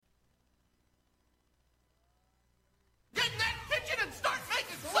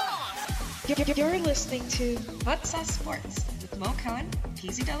You're listening to Hot Sauce Sports with Mo Cohen,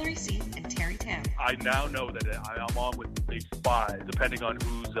 PZ Delarice, and Terry Tam. I now know that I'm on with a spy, depending on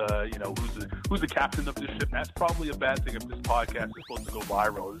who's the captain of this ship. That's probably a bad thing if this podcast is supposed to go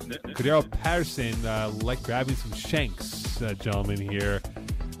viral, isn't it? Cordero Patterson like grabbing some shanks, gentlemen here,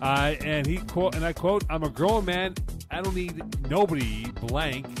 and I quote, "I'm a grown man. I don't need nobody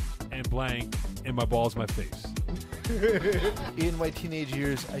blank in my balls, my face." In my teenage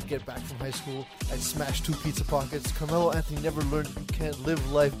years, I'd get back from high school, I'd smash 2 pizza pockets. Carmelo Anthony never learned you can't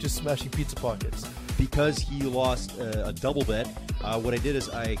live life just smashing pizza pockets. Because he lost a double bet, what I did is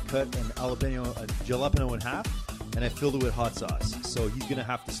I cut a jalapeno in half, and I filled it with hot sauce. So he's going to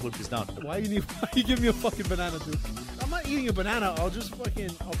have to slurp this down. Why you give me a fucking banana, dude? I'm not eating a banana. I'll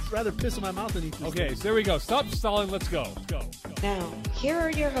rather piss in my mouth than eat this. Okay, so there we go. Stop stalling. Let's go. Now, here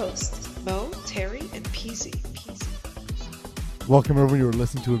are your hosts, Mo, Terry, and PZ. Welcome everyone, you're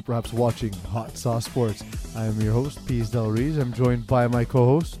listening to and perhaps watching Hot Sauce Sports. I am your host, P.S. Del Rees. I'm joined by my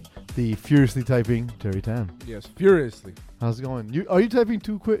co-host, the furiously typing Terry Tam. Yes, furiously. How's it going? Are you typing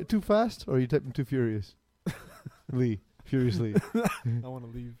too fast, or are you typing too furious? Lee, furiously. I want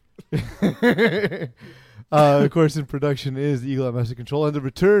to leave. Of course, in production is the Eagle at Master Control, and the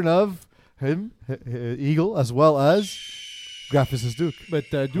return of him, Eagle, as well as Graphicist Duke. But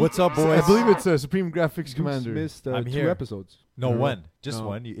Duke, What's up, boys? I believe it's Supreme Graphics Duke's Commander. missed I'm 2 here. episodes. No, one. Just No.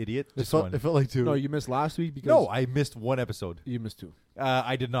 one, you idiot. It Just felt, one. it felt like 2. No, you missed last week because No, I missed one episode. you missed 2.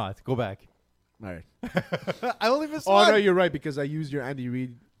 I did not. Go back. All right. I only missed Oh one. no, you're right because I used your Andy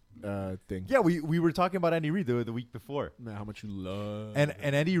Reid thing. Yeah, we were talking about Andy Reid the week before. Man, how much you love And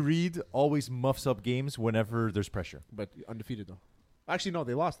Andy Reid always muffs up games whenever there's pressure. but undefeated though. Actually, no,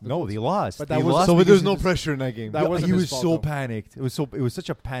 they lost. No, they lost. But They that was- lost So because there's no it's- pressure in that game. That wasn't he his was fault, so though. panicked. It was such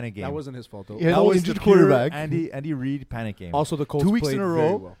a panic game. That wasn't his fault though. Yeah, that no was injured the pure quarterback. Andy Reid panic game. Also, the Colts 2 weeks played in a very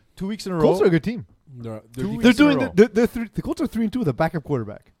row. well. 2 weeks in a row. Colts are a good team. They're Two defense- They're weeks in a doing row. the Colts are 3-2 with a backup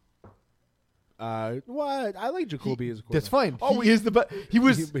quarterback. What? I like Jacoby as a quarterback. That's fine. Oh, he is the he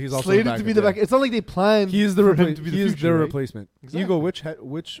was but he's also slated the to be backup, the yeah. back. It's not like they planned. He is the for him to be he is future, their right? replacement. Exactly. Hugo,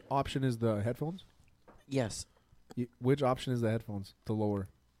 which option is the headphones? Yes, Which option is the headphones? The lower.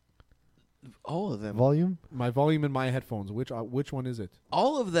 all of them. Volume, My volume in my headphones. Which one is it?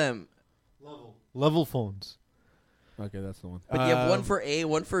 All of them. level phones. Okay, that's the one. But you have one for A,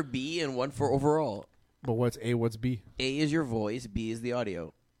 one for B, and one for overall. But what's A? What's B? A is your voice, B is the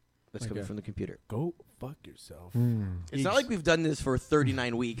audio. That's coming Okay. from the computer. Go fuck yourself. It's not like we've done this for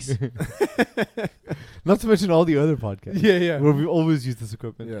 39 weeks. Not to mention all the other podcasts. Yeah. Where we always use this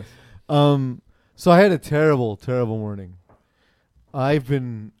equipment. Yes. So I had a terrible morning. I've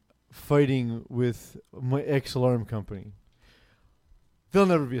been fighting with my ex-alarm company. They'll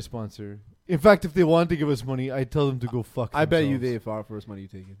never be a sponsor. In fact, if they want to give us money, I'd tell them to go fuck I bet you themselves. they offer us money you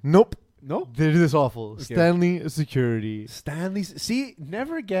take it. Nope. No. They're this awful. Okay. Stanley Security. Stanley's. See,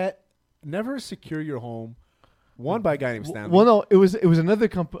 never secure your home. One by a guy named Stanley. Well, no, it was another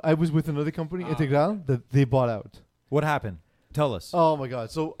company. I was with another company, Integral, that they bought out. What happened? Tell us. Oh my god!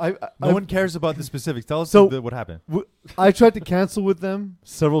 So No one cares about the specifics. Tell us So- what happened. I tried to cancel with them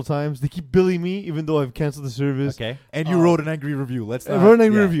several times. They keep billing me even though I've canceled the service. Okay. And you wrote an angry review. Let's I not. wrote an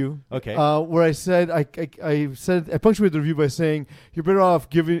angry yeah. review. Okay. Where I said I punctuated the review by saying you're better off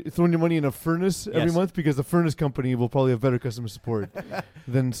throwing your money in a furnace every Yes. month because the furnace company will probably have better customer support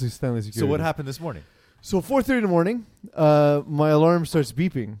than Stanley Security. So what happened this morning? So 4:30 in the morning, my alarm starts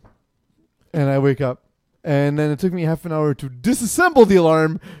beeping, and I wake up, and then it took me half an hour to disassemble the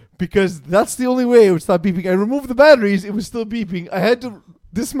alarm because that's the only way it would stop beeping. I removed the batteries; it was still beeping. I had to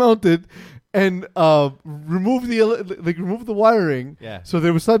dismount it and remove the wiring, Yeah. so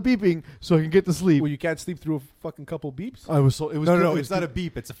they would stop beeping, so I can get to sleep. Well, you can't sleep through a fucking couple beeps. I was so it was No, it it's was not a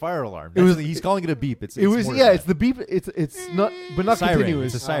beep. It's a fire alarm. It was- He's calling it a beep. It's It was more yeah, than it's that. the beep. It's not, but not siren.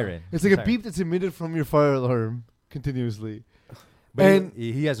 continuous. It's a siren. It's like a beep that's emitted from your fire alarm continuously. But and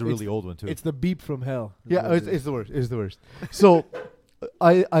he has a really old one too. It's the beep from hell. Yeah, it's the worst. It's the worst. So,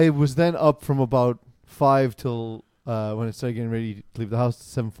 I was then up from about 5 till when I started getting ready to leave the house,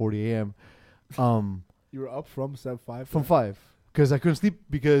 7:40 a.m. You were up from 5. From 5 because I couldn't sleep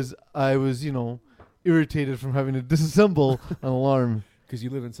because I was irritated from having to disassemble an alarm. Because you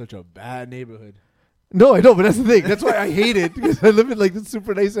live in such a bad neighborhood. No, I know, but that's the thing. That's why I hate it because I live in like this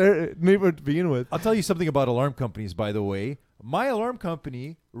super nice neighborhood to begin with. I'll tell you something about alarm companies, by the way. My alarm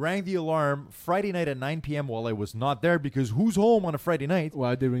company rang the alarm Friday night at 9 p.m. while I was not there because who's home on a Friday night?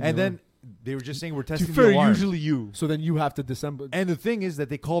 Why did we? And then they were just saying we're To testing be the fair, alarm. usually you. so then you have to disassemble. And the thing is that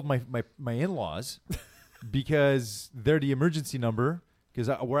they called my in-laws because they're the emergency number because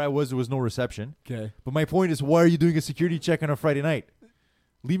where I was, there was no reception. Okay. But my point is, why are you doing a security check on a Friday night?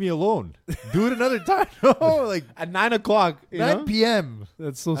 leave me alone. Do it another time. No, like At 9 o'clock, 9 p.m.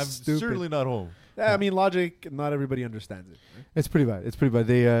 That's so I'm stupid. certainly not home. Yeah, I mean, logic. Not everybody understands it. Right? It's pretty bad. It's pretty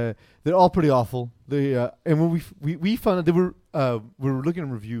bad. They're all pretty awful. They and when we found out they were we were looking at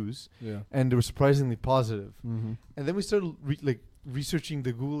reviews Yeah. and they were surprisingly positive. Mm-hmm. And then we started researching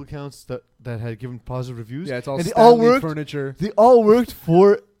the Google accounts that had given positive reviews. Yeah, it's all and they Stanley all worked. furniture. They all worked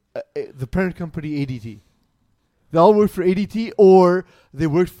for the parent company ADT. They all worked for ADT, or they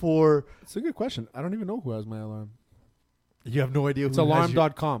worked for. It's a good question. I don't even know who has my alarm. You have no idea It's who has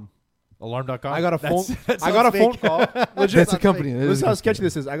alarm.com. Alarm.com? I got a phone. That I got a sounds phone fake. call. Legit. That's a company. This is how sketchy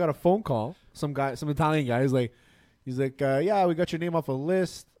this is. I got a phone call. Some Italian guy is like, yeah, we got your name off a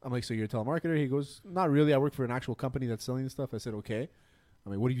list. I'm like, so you're a telemarketer? He goes, not really. I work for an actual company that's selling this stuff. I said, okay.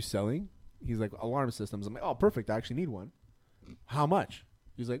 I'm like, what are you selling? He's like, alarm systems. I'm like, oh, perfect. I actually need one. How much?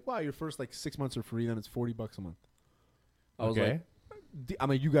 He's like, well, your first 6 months are free. Then it's $40 a month. I was Okay. like, I'm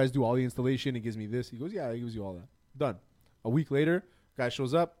like, you guys do all the installation. It gives me this. He goes, yeah, he gives you all that. Done. A week later, guy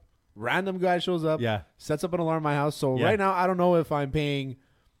shows up. Random guy shows up. Yeah. Sets up an alarm in my house. So Yeah. right now, I don't know if I'm paying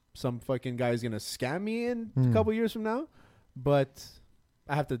some fucking guy's going to scam me in a couple years from now. But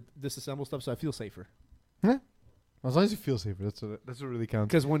I have to disassemble stuff so I feel safer. Yeah. As long as you feel safer, that's what really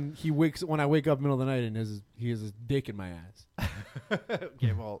counts. Because when I wake up middle of the night and he has his dick in my ass.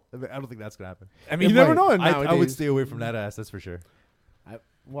 Okay, well, I don't think that's going to happen. I mean, you never know nowadays. I would stay away from that ass, that's for sure.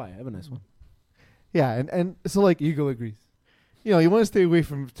 Why? I have a nice one. Yeah, and so Eagle agrees. you want to stay away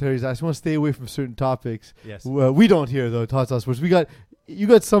from Terry's ass. You want to stay away from certain topics. Yes. We don't here though. Hot Sauce Sports. You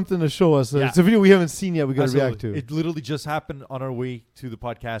got something to show us. Yeah. It's a video we haven't seen yet. We got to Absolutely. react to. It literally just happened on our way to the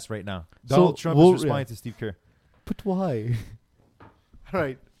podcast right now. So Donald Trump we'll- is responding to Steve Kerr. But why? All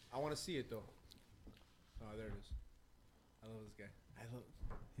right. I want to see it though. Oh, there it is. I love this guy.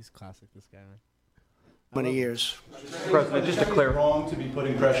 He's classic. This guy, man. Many years. President, just to clarify. Wrong to be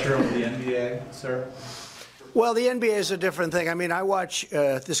putting pressure on the NBA, sir? Well, the NBA is a different thing. I mean, I watch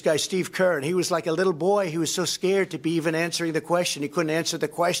this guy, Steve Kerr, and he was like a little boy. He was so scared to be even answering the question. He couldn't answer the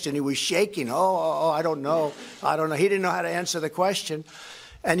question. He was shaking. I don't know. He didn't know how to answer the question.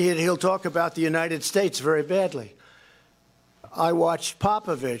 And yet he'll talk about the United States very badly. I watched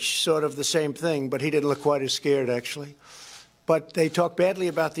Popovich, sort of the same thing, but he didn't look quite as scared, actually. But they talk badly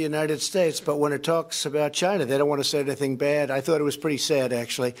about the United States, but when it talks about China, they don't want to say anything bad. I thought it was pretty sad,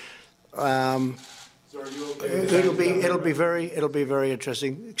 actually. It'll be very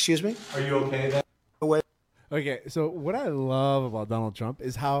interesting. Excuse me? Are you okay then? Okay, so what I love about Donald Trump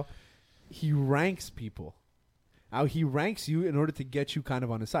is how he ranks people. How he ranks you in order to get you kind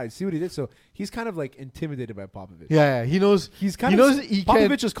of on his side. See what he did? So he's kind of intimidated by Popovich. Yeah, he knows. He's he knows he Popovich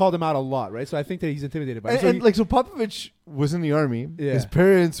can't. has called him out a lot, right? So I think that he's intimidated by him. So Popovich was in the army. Yeah. His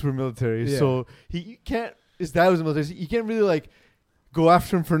parents were military, Yeah. so he can't. His dad was in the military. So you can't really go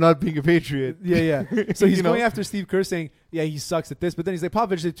after him for not being a patriot. Yeah. So he's You know? going after Steve Kerr, saying, "Yeah, he sucks at this," but then he's like,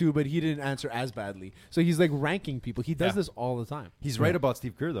 "Popovich did too, but he didn't answer as badly." So he's ranking people. He does Yeah. this all the time. He's right about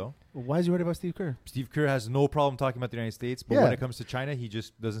Steve Kerr, though. Why is he right about Steve Kerr? Steve Kerr has no problem talking about the United States, but Yeah. when it comes to China, he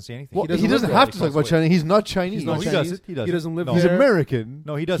just doesn't say anything. Well, doesn't he doesn't live have there. to talk about China. He's not Chinese. He's not he Chinese. doesn't. He doesn't. He doesn't live No. He's there. American.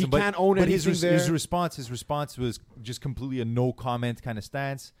 No, he doesn't. He but, can't own but his anything there. response was just completely a no comment kind of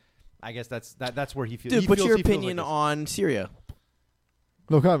stance. I guess that's where he feels. Dude, he put feels- your he feels opinion like this. on Syria.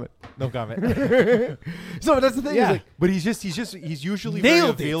 No comment. No comment. So that's the thing. Yeah. Is But he's usually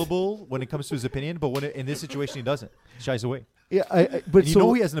Nailed very it. available when it comes to his opinion. But in this situation, he doesn't. He shies away. yeah. But And you so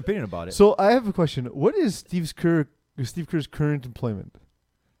know he has an opinion about it. so I have a question. What is Steve Kerr's current employment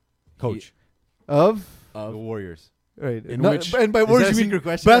Coach of? the Warriors. Right. In Not- which- and by Is Warriors, that a you mean secret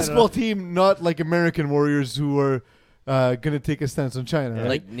question? I don't basketball know. team, not like American Warriors who are going to take a stance on China. Yeah. right?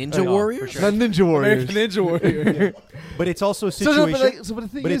 Like Ninja Right on, Warriors? for Not Ninja Warriors. American Ninja Warrior. But it's also a So, situation. but the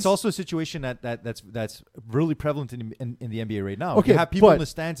thing But is, it's also a situation that's really prevalent in the NBA right now. Okay, you have people but- in the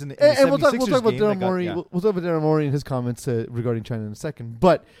stands in the and we'll talk 76ers about game Daryl that got- Morey. yeah. We'll talk about Daryl Morey and his comments regarding China in a second.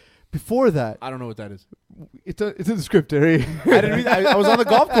 But before that, I don't know what that is. it's in the script, Harry. I didn't read. I was on the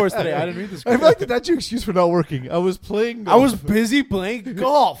golf course today. I didn't read the I script. feel like that's your excuse for not working. I was playing. I was golf. busy playing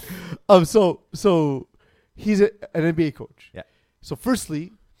golf. So he's an NBA coach. Yeah. So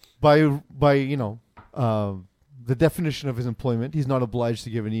firstly, by the definition of his employment, he's not obliged to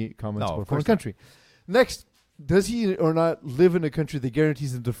give any comments No, of about foreign course country. Next, does he or not live in a country that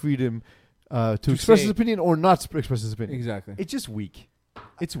guarantees him the freedom to express say- his opinion or not express his opinion? Exactly. It's just weak.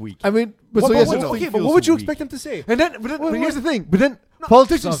 It's weak. I mean, but What, so yes but or no. okay, He but feels what would you weak. expect him to say? And then, but here's the thing. But then,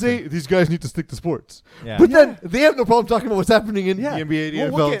 Politicians something. say these guys need to stick to sports, Yeah. but then they have no problem talking about what's happening in Yeah. the NBA, the Well,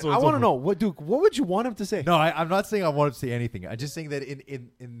 NFL. okay, and so on I and so want to forth. know what Duke. What would you want him to say? No, I'm not saying I want him to say anything. I'm just saying that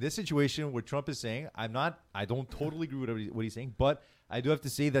in this situation, what Trump is saying, I don't totally agree with what he's saying, but I do have to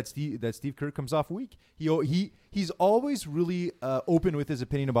say that Steve Kerr comes off weak. He's always really open with his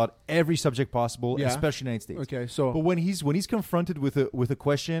opinion about every subject possible, Yeah. especially in the United States. Okay, so But when he's confronted with a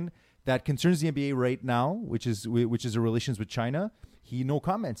question that concerns the NBA right now, which is the relations with China, he no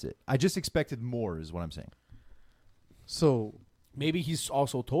comments it. I just expected more, is what I'm saying. So maybe he's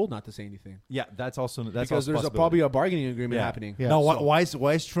also told not to say anything. Yeah, that's also Because also there's possibility. probably a bargaining agreement happening. Yeah. Now, So-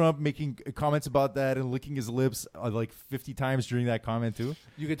 why is Trump making comments about that and licking his lips like 50 times during that comment too?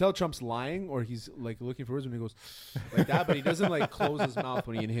 You can tell Trump's lying or he's like looking for words when he goes like that, but he doesn't like close his mouth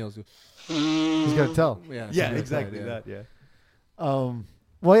when he inhales. he's got to tell. Yeah, Yeah, something like exactly that, that. Yeah.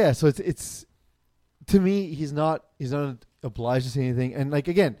 Well, yeah. So it's to me, he's not obliged to say anything. And like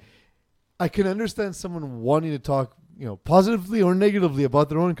again, I can understand someone wanting to talk, positively or negatively about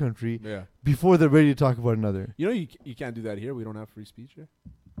their own country Yeah. before they're ready to talk about another. You know, you can't do that here. We don't have free speech here.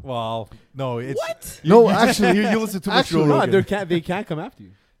 Well, no, it's What? No, you actually, you listen too much actually, Joe No, Rogan. they can't come after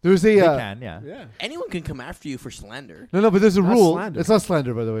you. There's a They can, yeah. Yeah. Anyone can come after you for slander. no, but there's a Not rule. slander. It's not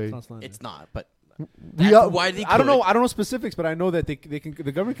slander, by the way. It's not slander. It's not, but We that's are- why they I don't know. could. I don't know specifics, but I know that they can.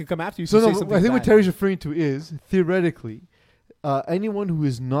 The government can come after you. So if you no, say but something I think what bad. Terry's referring to is theoretically, anyone who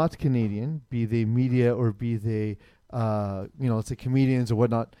is not Canadian, be they media or be they, let's say comedians or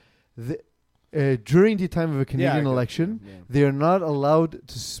whatnot, during the time of a Canadian okay. election, Yeah. they are not allowed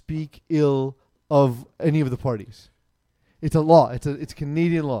to speak ill of any of the parties. It's a law. It's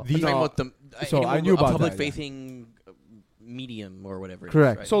Canadian law. I'm talking No, about the so anyone I knew with a about public that, yeah. facing medium or whatever. it is,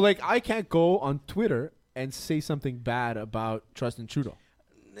 Correct. right? So like, I can't go on Twitter and say something bad about Justin Trudeau.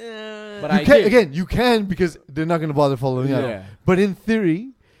 But you I can did. again. You can because they're not going to bother following up. Yeah. But in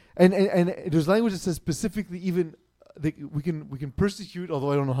theory, and there's language that says specifically even we can persecute.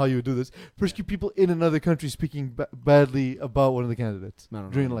 Although I don't know how you would do this. Persecute people in another country speaking badly about one of the candidates I don't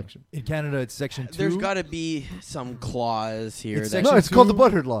know. during an election. In Canada, it's Section 2. There's got to be some clause here. It's that Section No, it's called the 2.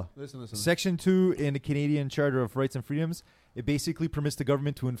 Butthurt Law. Listen. Section 2 in the Canadian Charter of Rights and Freedoms, it basically permits the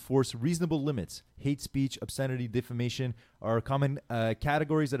government to enforce reasonable limits. Hate speech, obscenity, defamation are common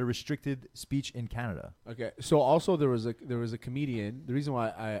categories that are restricted speech in Canada. Okay. So also there was a comedian. The reason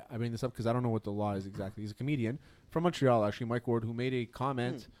why I bring this up because I don't know what the law is exactly. He's a comedian from Montreal, actually, Mike Ward, who made a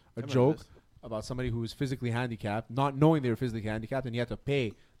comment, a joke about somebody who was physically handicapped, not knowing they were physically handicapped, and he had to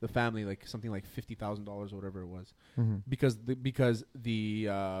pay the family like something like $50,000 or whatever it was, because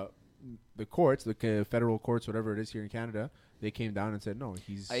the courts, the federal courts, whatever it is here in Canada, they came down and said no,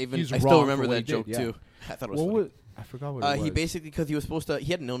 he's I he's still wrong remember for what that he joke did. too. I thought it was What funny. was, I forgot what it was. He basically, because he was supposed to,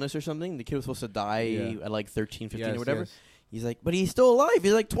 he had an illness or something. The kid was supposed to die Yeah. at like 13, 15 Yes, or whatever. yes. He's like, but he's still alive.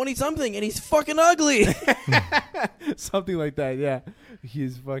 He's like 20 something and he's fucking ugly. something like that. Yeah,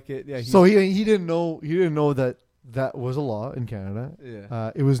 he's fucking yeah. So he didn't know that was a law in Canada.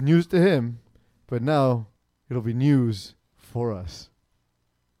 Yeah. It was news to him, but now it'll be news for us.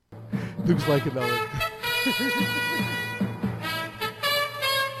 Luke's liking that one.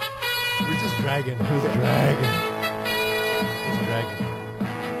 We're just dragging. We're dragging.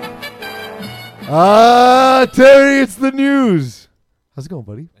 Terry, it's the news. How's it going,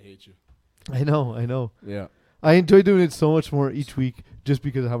 buddy? I hate you. I know. Yeah. I enjoy doing it so much more each week just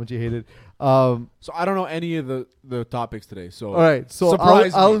because of how much you hate it. So I don't know any of the topics today. So All right, so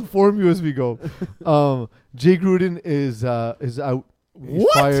surprise I'll me. inform you as we go. Jay Gruden is out. He's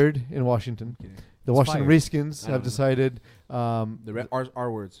What? fired in Washington. Okay. The He's Washington fired. Redskins I have don't know. decided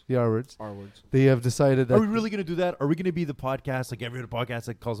R words. the R words. R words. They have decided that Are we really going to do that? Are we going to be the podcast, like every other podcast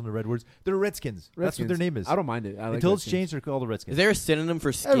that calls them the Red Words? They're Redskins. That's what their name is. I don't mind it. I like Until it's Redskins. changed, they're called the Redskins. Is there a synonym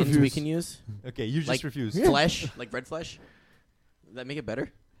for skins we refuse. can use? Okay, you just Like refuse. flesh, like red flesh? Does that make it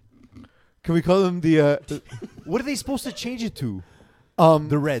better? Can we call them the What are they supposed to change it to? um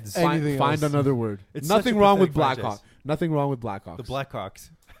The Reds. Anything Find else. another word. It's Nothing such a wrong with pathetic Blackhawk. franchise. Nothing wrong with Blackhawks. The Blackhawks.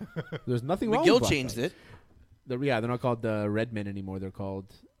 There's nothing wrong. McGill with changed Blackhawks. it. They're not called the Red Men anymore. They're called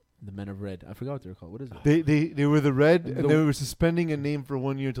the Men of Red. I forgot what they're called. What is it? They were the red And and the- they were suspending a name for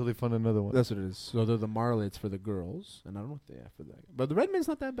 1 year until they found another one. That's what it is. So they're the Marlets for the girls, and I don't know what they have for that. But the Red Men's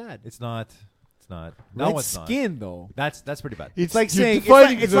not that bad. It's not. It's not. Red No, it's not. skin though. That's pretty bad. It's like you're saying it's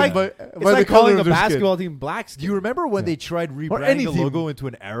defining like, it's them like, by it's the like color calling of a their skin. basketball team black skin. Do you remember when Yeah. they tried any rebranding the team. logo into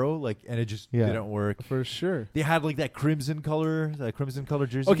an arrow, like, and it just Yeah. didn't work? for sure. They had like that crimson color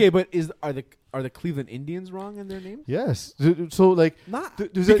jersey. Okay, but are the Cleveland Indians wrong in their names? Yes. So like Not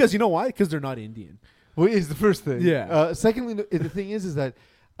there's a- because you know why? Because they're not Indian. well, is the first thing. Yeah. Secondly, the thing is that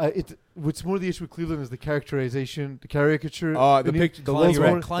What's more the issue with Cleveland is the characterization, the caricature. The in picture, the Cloudy logo.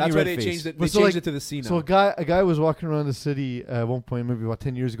 red- That's Cloudy why red they face. changed it. They But so, changed like- it to the C now. So a guy was walking around the city at one point, maybe about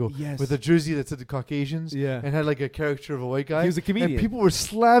 10 years ago, Yes. with a jersey that said the Caucasians, Yeah. and had like a caricature of a white guy. He was a comedian. And people were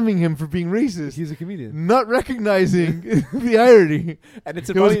slamming him for being racist, He's a comedian, not recognizing the irony. and it's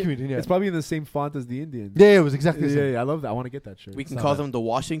He was a probably, comedian, yeah. it's probably in the same font as the Indian. Yeah, it was exactly the same. I love that. I want to get that shirt. We can It's call not them the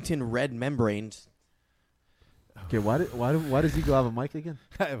Washington Red Membranes. bad. Okay, why does Eagle have a mic again?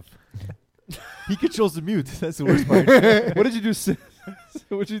 He controls the mute. That's the worst part. What did you do?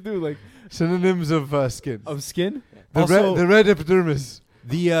 What did you do? Like Synonyms of skin. of skin? The red epidermis.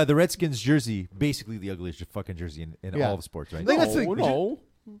 The Redskins jersey, basically the ugliest fucking jersey in Yeah. all of sports, right? Like, that's the- no.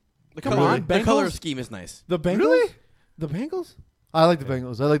 The Come color, on, the color Bengals? scheme is nice. The Bengals? Really? The Bengals? I like the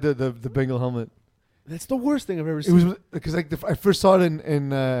Bengals. I like the Bengal helmet. That's the worst thing I've ever It seen. was because like I first saw it in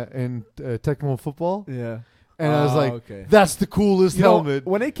Tecmo football, yeah. and I was like, okay. "That's the coolest You know, helmet."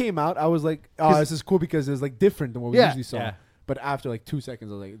 when it came out, I was like, "Oh, 'Cause- this is cool because it's like different than what we Yeah. usually saw." Yeah. But after like 2 seconds,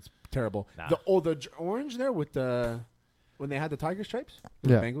 I was like, "It's terrible." Nah. The orange there with the when they had the tiger stripes,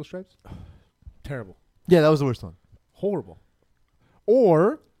 the Yeah. Bengal stripes, terrible, Yeah, that was the worst one. horrible.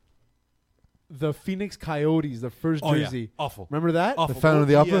 Or the Phoenix Coyotes, the first Oh, yeah. jersey. Awful. Remember that? Awful. The Phantom of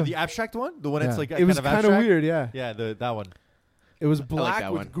the Opera? The abstract one? The one that's Yeah. like It was kind kind of weird. Yeah. Yeah, that one. It was like black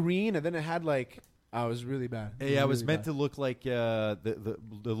that with one. green, and then it had like, it was really bad. Yeah, it was meant to look like the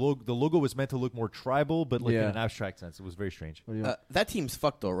logo was meant to look more tribal, but like Yeah. in an abstract sense. It was very strange. That team's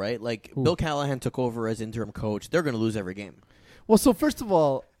fucked though, right? Like Who? Bill Callahan took over as interim coach. They're going to lose every game. Well, so first of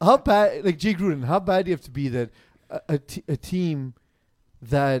all, how bad? Like Jay Gruden, how bad do you have to be that a team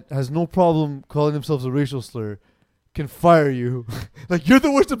that has no problem calling themselves a racial slur can fire you? Like you're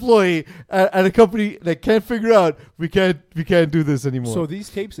the worst employee at a company that can't figure out we can't do this anymore. So these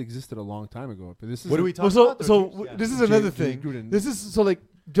tapes existed a long time ago. But this is What are we Well, talking about? so this is another Jay thing. Gruden. This is so like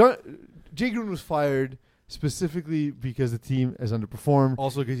Jay Gruden was fired specifically because the team has underperformed.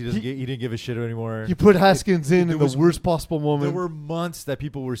 Also, because he didn't give a shit anymore. He put Haskins in there the was- worst possible There moment. were months that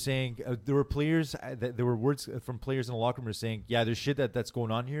people were saying there were players there were words from players in the locker room were saying, "Yeah, there's shit that's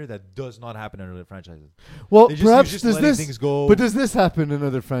going on here that does not happen in other franchises." Well, They just- perhaps you're just does letting this? things go. But does this happen in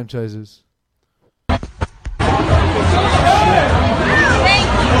other franchises?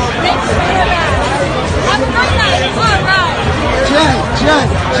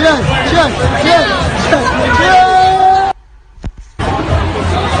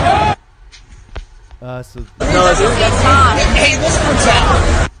 So Why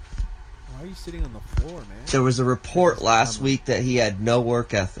are you sitting on the floor, man? There was a report last week that he had no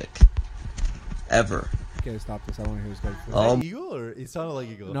work ethic. Ever. Okay, stop this. I don't want to hear this guy. Eagle, or it sounded like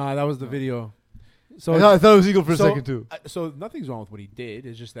Eagle. No, that was the video. So I thought it was Eagle for a so- second too. So nothing's wrong with what he did.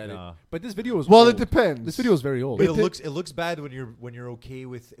 It's just that. No. But this video is Well, old. it depends. This video is very old. But it looks bad when you're okay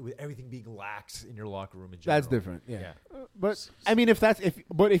with everything being lax in your locker room in general. That's different. Yeah. But I mean,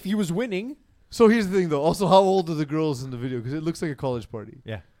 if he was winning, So here's the thing, though. Also, how old are the girls in the video? Because it looks like a college party.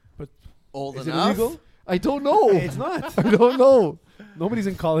 Yeah. Old is it enough. illegal? I don't know. It's not. I don't know. Nobody's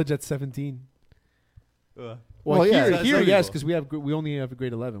in college at 17. Well, Well, yeah, here, that's here, not yes, illegal. because we only have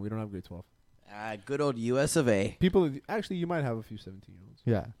grade 11. We don't have grade 12. Good old US of A. People, actually, you might have a few 17-year-olds.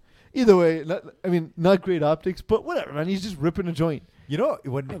 Yeah. Either way, not great optics, but whatever, man. He's just ripping a joint. You know,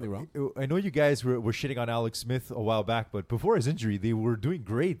 Nothing wrong. I know you guys were shitting on Alex Smith a while back, but before his injury, they were doing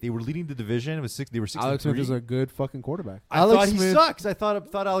great. They were leading the division. It was they were 6-3. Alex Smith is a good fucking quarterback. I Alex thought he Smith- sucks. I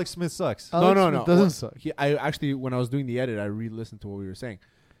thought Alex Smith sucks. Alex no, Smith doesn't Well, suck. I actually, when I was doing the edit, I re-listened to what we were saying.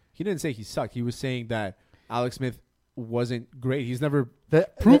 He didn't say he sucked. He was saying that Alex Smith wasn't great. He's never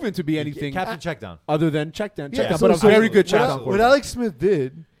proven to be anything Captain checkdown. other than check down, Yeah, but a very good check what, down. what quarterback. Alex Smith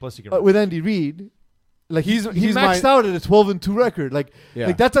did Plus, you can with Andy Reid, like he He's maxed out at a 12-2 record. Like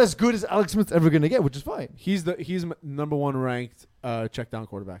Yeah. that's as good as Alex Smith's ever gonna get, which is fine. He's number one ranked check down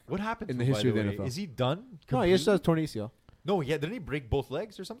quarterback. What happened in to the him, history by of the the way? NFL? Is he done? No, he just has torn ACL. No, yeah. Didn't he break both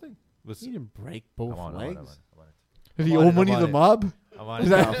legs or something? He didn't break both legs. Did he I'm on owe it, money I'm to on the it. mob? I'm on Is it.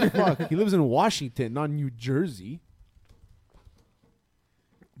 that- Oh, fuck. He lives in Washington, not New Jersey.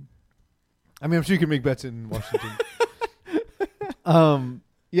 I mean, I'm sure you can make bets in Washington.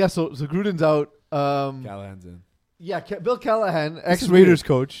 Yeah. So Gruden's out. Callahan's in. Yeah, Bill Callahan, is ex-Raiders weird.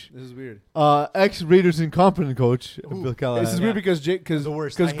 coach, This is weird. ex-Raiders incompetent coach, Bill Callahan. This is weird because The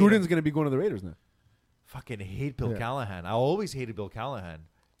worst. I hate Gruden's him. going to be going to the Raiders now. Fucking hate Bill Yeah. Callahan. I always hated Bill Callahan.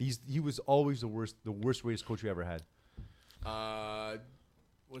 He was always the worst Raiders coach we ever had.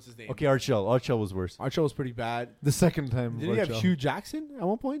 What's his name? Okay, Archell was worse. Archell was pretty bad. The second time. Did he have Archell. Hugh Jackson at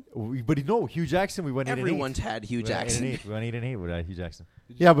one point? But Hugh Jackson. We went 8-8. Everyone's had Hugh Jackson. We went 8-8 with Hugh Jackson.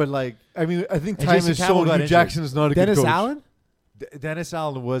 Yeah, but like, I mean, I think And time Jason has Campbell shown got Hugh injured. Jackson is not a Dennis good coach. Allen? Dennis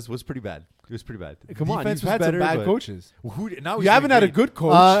Allen was pretty bad. It was pretty bad. Come on, Defense you've was had some better, bad but coaches. Now You haven't had a good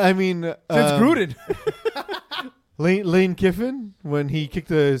coach I mean, since Gruden. Lane Kiffin when he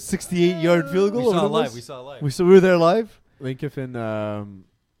kicked a 68-yard field goal. We saw or it what it live. was? We were there live. Lane Kiffin,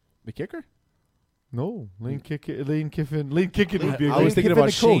 the kicker. No, Lane Kiffin would be. I was thinking about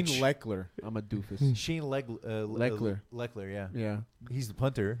Kiffin, Shane the coach. Leckler. I'm a doofus. Shane Leckler. Leckler, yeah. Yeah. He's the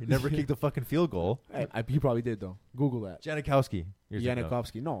punter. He never kicked a fucking field goal. He probably did though. Google that. Janikowski. You're thinking of.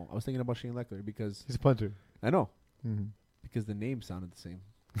 Janikowski. No, I was thinking about Shane Leckler because He's a punter. I know Mhm. because the name sounded the same.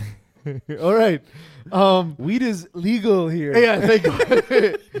 All right. Weed is legal here. Yeah, thank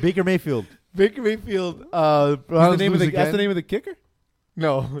God. Baker Mayfield. Baker Mayfield. That's Browns the name of lose the, that's the again. name of the kicker.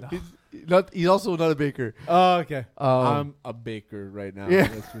 No, he's also not a baker. Oh, okay. Um, I'm a baker right now. Yeah,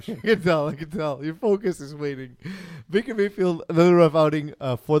 That's for sure. I can tell. Your focus is waning. Baker Mayfield, another rough outing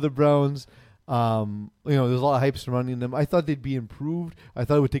for the Browns. There's a lot of hype surrounding them. I thought they'd be improved. I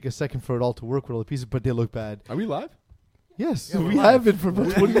thought it would take a second for it all to work with all the pieces, but they look bad. Are we live? Yes, Yeah, we're we live. have been for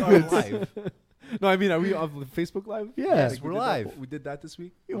about 20 We are minutes. live. No, I mean, are we on Facebook Live? Yes, we we're did that- live. we did that this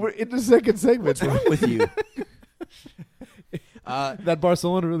week. We're in the second segment. What's wrong with you? That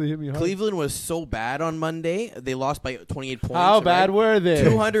Barcelona really hit me hard. Cleveland was so bad on Monday. They lost by 28 points. How bad were they?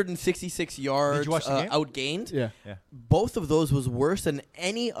 266 yards Did you watch the game? outgained. Yeah. Both of those was worse than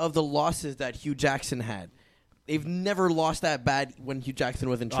any of the losses that Hugh Jackson had. They've never lost that bad when Hugh Jackson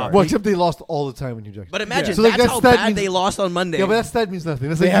was in charge. Well, except they lost all the time when Hugh Jackson. But imagine So, like, that's that how stat bad means- they lost on Monday. Yeah, but that stat means nothing.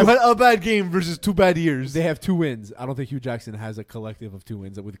 That's They like have- you had a bad game versus 2 bad years. They have 2 wins. I don't think Hugh Jackson has a collective of 2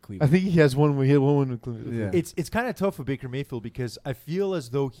 wins with I Cleveland. think he has one. He had one win with Cleveland. Yeah. It's kind of tough for Baker Mayfield because I feel as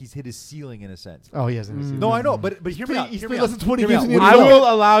though he's hit his ceiling in a sense. Oh, he hasn't. No, I know, but hear me out. He's Hear played me less out. than 20 Hear me games out. in the I NFL.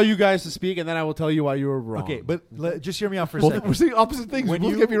 will allow you guys to speak, and then I will tell you why you were wrong. Okay, but just hear me out for a Both, second. we're saying opposite things. When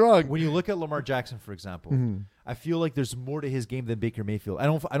Both you get me wrong. When you look at Lamar Jackson, for example, Mhm. I feel like there's more to his game than Baker Mayfield. I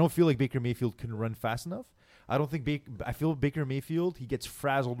don't feel like Baker Mayfield can run fast enough. I don't think I feel Baker Mayfield, he gets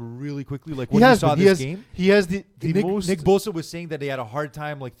frazzled really quickly. Like when you saw this game, He has the Nick most. Bosa was saying that they had a hard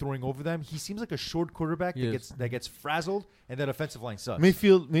time like throwing over them. He seems like a short quarterback Yes. that gets frazzled, and that offensive line sucks.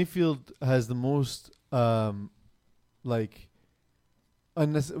 Mayfield has the most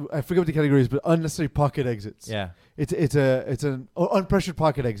I forget what the category is, but unnecessary pocket exits. Yeah. It's an unpressured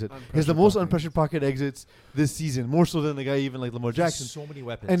pocket exit. He has the most unpressured pocket exits this season, more so than the guy even like Lamar Jackson. So many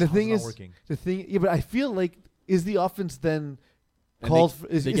weapons. And the How's thing it not is, working? but I feel like is the offense then And called?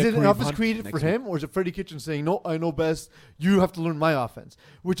 they- Is they it get an Kareem offense Hunt created for next him, or is it Freddie Kitchens saying, "No, I know best. You have to learn my offense,"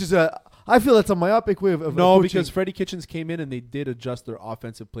 which is I feel that's a myopic way of No, approaching- because Freddie Kitchens came in and they did adjust their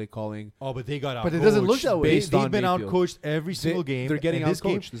offensive play calling. Oh, but they got out. But it doesn't look that way. based They've on been Mayfield. outcoached every single game. They're getting And this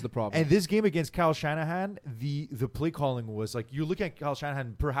game- outcoached is the problem. And this game against Kyle Shanahan, the play calling was like you're looking at Kyle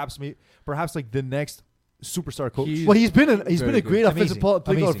Shanahan, perhaps like the next superstar coach. Well, he's been a Very great good. offensive play caller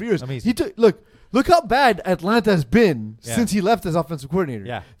Amazing. for years. Amazing. He took look how bad Atlanta has been Yeah. since he left as offensive coordinator.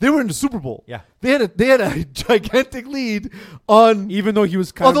 Yeah. They were in the Super Bowl. Yeah. They had a gigantic lead on. even though he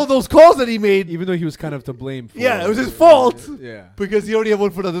was Although those calls that he made, even though he was kind of to blame for yeah, it was his fault. Yeah. Because he already had one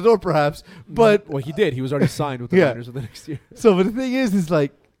foot on the door, perhaps. But well, he did. He was already signed with the Yeah. Niners for the next year. so, but the thing is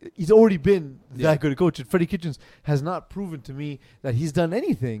like he's already been Yeah. that good a coach, and Freddie Kitchens has not proven to me that he's done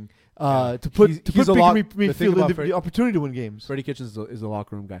anything to put He's Baker a lot- Mayfield the thing in about the Freddie- opportunity to win games. Freddie Kitchens is a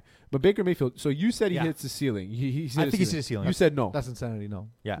locker room guy, but Baker Mayfield. So you said he Yeah. hits the ceiling. He's I hit think he's hit his ceiling. You said no. That's insanity. No.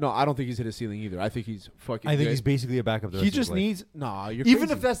 Yeah. No, I don't think he's hit his ceiling either. I think he's fucking. I think good. he's basically a backup. the He rest of his just life. needs. Nah, you're Even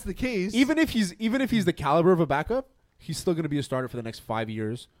crazy. if that's the case, even if he's the caliber of a backup, he's still going to be a starter for the next 5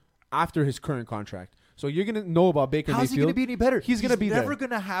 years after his current contract. So you're going to know about Baker How's he Mayfield. going to be any better? He's going to be never there. going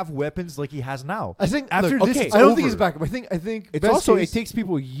to have weapons like he has now. I think after look, this, okay, it's I don't over. think he's backup. I think It's best also case- it takes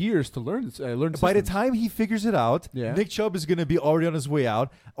people years to learn. Learn By the systems. time he figures it out, Yeah. Nick Chubb is going to be already on his way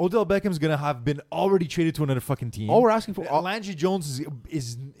out. Odell Beckham's going to have been already traded to another fucking team. All we're asking for, Landry Jones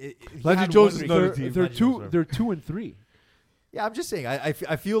is Landry Jones is one another ring. team. they're Landry Jones, they're 2 and 3. Yeah, I'm just saying. I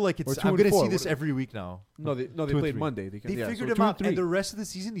feel like it's. Or 2 I'm and going to 4. see this What- every week now. No, they 2 and played 3. Monday. They yeah, figured so him 2 out, and and 3. the rest of the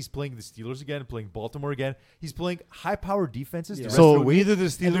season he's playing the Steelers again, playing Baltimore again. He's playing high-powered defenses. Yeah. The rest of So the way, neither the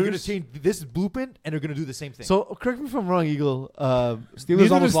and they're going to Steelers. change this blueprint, and they're going to do the same thing. So correct me if I'm wrong, Eagle. Neither Steelers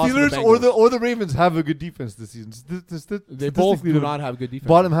the almost lost to the Steelers or Bengals. the Ravens have a good defense this season. They both do not have good defense.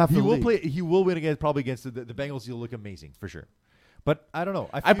 Bottom half he of the will league. play. He will win against the Bengals. He'll look amazing for sure. But I don't know.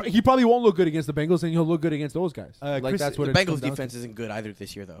 I feel, He probably won't look good against the Bengals, and he'll look good against those guys. That's what The it comes Bengals down defense to. isn't good either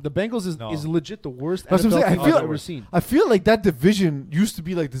this year, though. The Bengals is No. legit the worst That's what I'm NFL saying. team I've ever seen. I feel like that division used to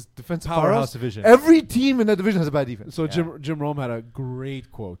be like this defensive Powerhouse division. Every team in that division has a bad defense. So Yeah. Jim Rome had a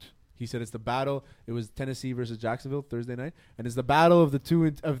great quote. He said it's the battle. It was Tennessee versus Jacksonville Thursday night, and it's the battle of the 2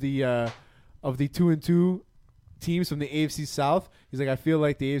 and 2 teams from the AFC South. He's like, I feel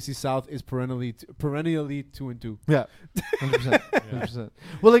like the AFC South is perennially 2-2. Yeah, 100%. 100%.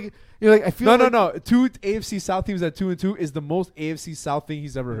 Well, like like I feel No. Two AFC South teams at 2-2 is the most AFC South thing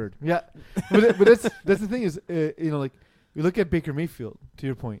he's ever heard. Yeah, but that's the thing is, like we look at Baker Mayfield. To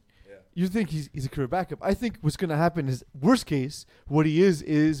your point, you think he's a career backup. I think what's going to happen is worst case, what he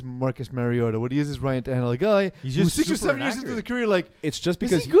is Marcus Mariota. What he is Ryan Tannehill, a guy He's who's just 6 or super 7 years inaccurate. into the career. Like, It's just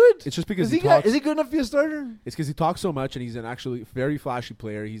because is he good? It's just because is he talks. is he good enough to be a starter? It's because he talks so much, and he's an actually very flashy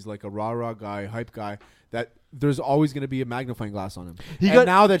player. He's like a rah guy, hype guy. That there's always going to be a magnifying glass on him.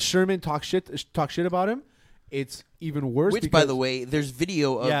 Now that Sherman talks shit about him, it's even worse. Which, by the way, there's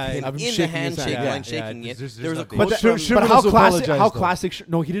video of him of him in the shaking his handshake hand. line shaking it. There's There was a nothing. quote But, from Sherman how also classic? apologized, How though. classic?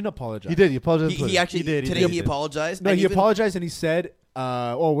 No, he didn't apologize. He did. He apologized. he actually He did. today he apologized. No, and he even- apologized and he said,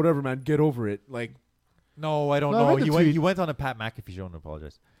 "Oh, whatever, man. Get over it." Like, No, I don't No, I know. read the He went. tweet. He went on a Pat McAfee show and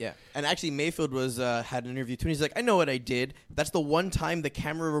apologized. Yeah, and actually Mayfield was had an interview too. And he's like, I know what I did. That's the one time the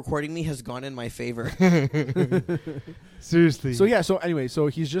camera recording me has gone in my favor. Seriously. so yeah. So anyway, so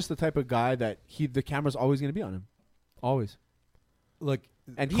he's just the type of guy that the camera's always going to be on him, always. Look,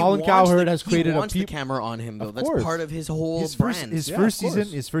 And He Colin wants Cowherd the- has he created wants a the camera on him though. Of That's course. part of his whole his brand. first Yeah, first of season.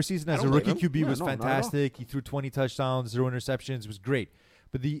 course. His first season I as a don't blame rookie him. QB Yeah, was no, not at all. fantastic. He threw 20 touchdowns, 0 interceptions. It was great.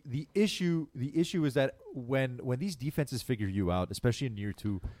 But the issue is that when these defenses figure you out, especially in year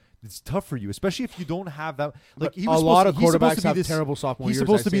 2, it's tough for you, especially if you don't have that. Like, But he a was lot supposed of he's supposed quarterbacks to be have this terrible sophomore He's years.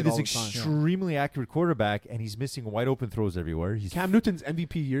 supposed I to say be it this all the time. extremely accurate quarterback, and he's missing wide open throws everywhere. He's Cam Newton's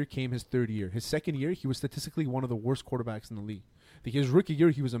MVP year came his third year. His second year, he was statistically one of the worst quarterbacks in the league. His rookie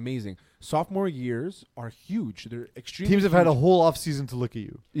year, he was amazing. Sophomore years are huge. They're extremely teams have had a huge. whole offseason to look at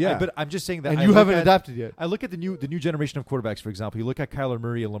you. Yeah. but I'm just saying that. And I you look haven't at- adapted yet. I look at the new generation of quarterbacks. For example, you look at Kyler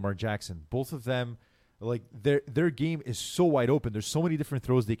Murray and Lamar Jackson. Both of them, like their game is so wide open. There's so many different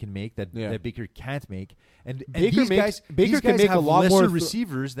throws they can make that Baker can't make. And Baker these guys, Baker these can guys make a have lot lesser more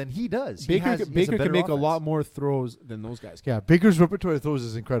receivers than he does. He has a Baker better can make a offense. lot more throws than those guys can. Yeah, Baker's repertoire of throws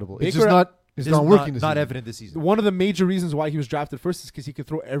is incredible. It's Baker- just not. It's This not is working. This Not season. evident this season. One of the major reasons why he was drafted first is because he could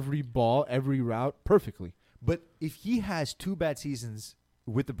throw every ball, every route perfectly. But if he has 2 bad seasons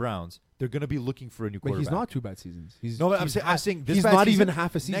with the Browns, they're going to be looking for a new But quarterback. he's not 2 bad seasons. No, but I'm he's saying this he's bad not season- even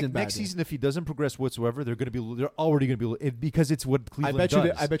half a season bad. Next season, if he doesn't progress whatsoever, they're already going to be because it's what Cleveland I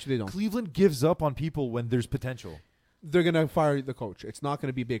does. bet you they don't. Cleveland gives up on people when there's potential. They're gonna fire the coach. It's not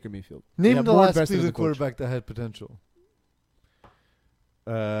gonna be Baker Mayfield. They Name have the more last invested in Cleveland the coach. quarterback that had potential.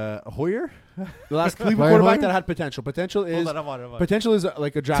 Hoyer? The last Cleveland Ryan quarterback Hoyer? that had potential. Potential is I'm on. potential is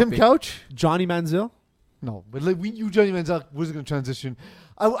like a draft Tim pick. Couch? Johnny Manziel. No, but like we knew Johnny Manziel wasn't going to transition.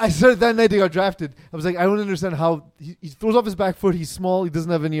 I said that night they got drafted. I was like, I don't understand how he throws off his back foot. He's small. He doesn't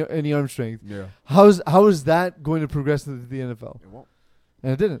have any arm strength. Yeah. How is that going to progress into the NFL? It won't.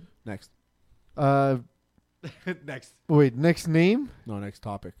 And it didn't. Next. Next. Wait, next name? No, next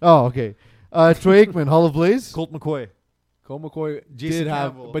topic. Oh, okay. Troy Aikman, Hall of Blaze. Colt McCoy. Cole McCoy Jason did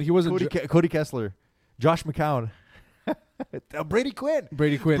have, Campbell. but he wasn't. Cody Kessler. Josh McCown. Brady Quinn.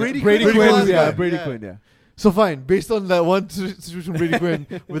 Brady Quinn. Brady Brady Quinn Quinn. was Yeah, good. Brady Yeah. Quinn. Yeah. So fine, based on that one situation, Brady Quinn,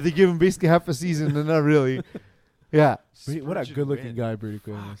 where they give him basically half a season and not really. Yeah. What a good-looking guy Brady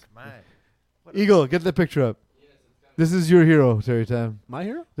Quinn is. Eagle, get the picture up. This is your hero, Terry Tam. My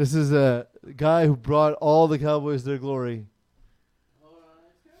hero? This is a guy who brought all the Cowboys their glory.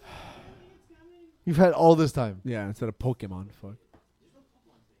 You've had all this time. Yeah, instead of Pokemon. Fuck.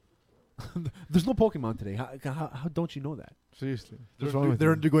 There's no Pokemon today. How don't you know that? Seriously.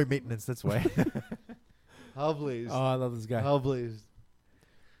 They're undergoing maintenance. That's why. How blazed. Oh, I love this guy. How blazed.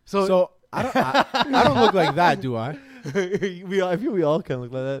 So I don't look like that, do I? I feel we all kind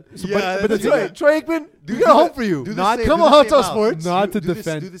of look like that. So, yeah, but that's yeah. right. Troy Aikman, we got hope for you. Not come on, Hot Sauce Sports. Not to do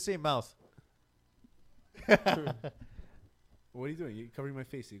defend. do the same mouth. What are you doing? You're covering my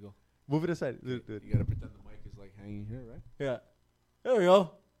face, Eagle. Move it aside. Do it. You gotta pretend the mic is like hanging here, right? Yeah. There we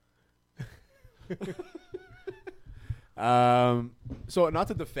go. So not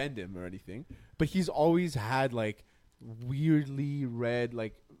to defend him or anything, but he's always had weirdly red,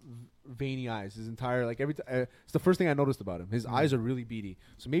 veiny eyes. His entire every it's the first thing I noticed about him. His eyes are really beady.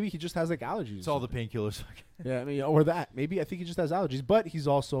 So maybe he just has allergies. It's all the painkillers. Yeah, I mean, or that. Maybe I think he just has allergies. But he's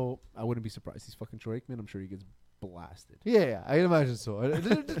also, I wouldn't be surprised. He's fucking Troy Aikman. I'm sure he gets blasted. Yeah, I can imagine so.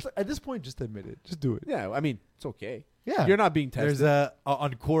 At this point, just admit it. Just do it. Yeah, I mean, it's okay. Yeah. You're not being tested. There's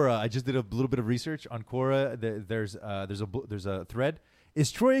on Quora. I just did a little bit of research on Quora. There's a thread.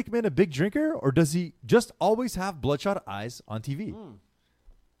 Is Troy Aikman a big drinker, or does he just always have bloodshot eyes on TV?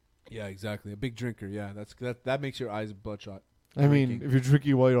 Yeah, exactly. A big drinker. Yeah, that makes your eyes bloodshot. I mean, if you're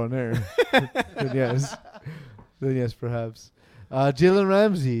drinking while you're on air, then yes, perhaps. Jalen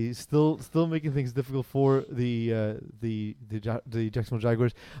Ramsey still making things difficult for the Jacksonville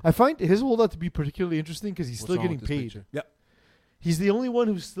Jaguars. I find his holdout to be particularly interesting because he's What's still wrong getting with this paid. picture? Yep. He's the only one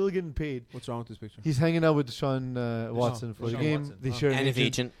who's still getting paid. What's wrong with this picture? He's hanging out with Deshaun Watson for the Deshaun game. Watson. They share And his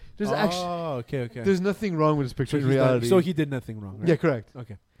agent. There's actually okay. there's nothing wrong with this picture in he's not- reality. so he did nothing wrong. Right? Yeah, correct.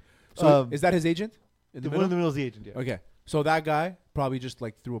 Okay. So Um, is that his agent? In The the one in the middle? middle is the agent. Yeah. Okay. So that guy probably just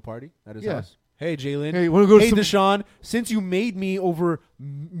like threw a party at his Yeah. house. Hey, Jalen. Hey, wanna go to Hey, some- Deshaun. Since you made me over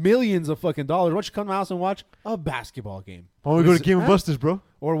millions of fucking dollars, why don't you come to my house and watch a basketball game? Why don't we go to Listen, Game of huh? Busters, bro?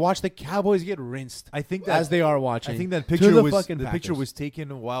 Or watch the Cowboys get rinsed. I think that as they are watching. I think that to picture the was fucking the picture Packers. was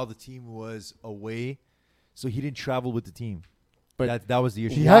taken while the team was away, so he didn't travel with the team. But that was the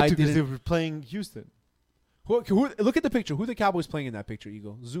issue. He Why had to because didn't- they were playing Houston. Who, look at the picture. Who the Cowboys playing in that picture,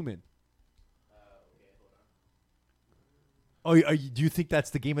 Eagle? Zoom in. Oh, do you think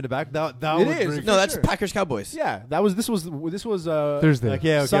that's the game in the back? That It was is. very- No, that's Packers Cowboys. Yeah, this was Thursday.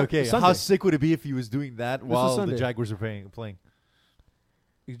 Okay. Sunday. How sick would it be if he was doing that was while the Sunday. Jaguars are playing?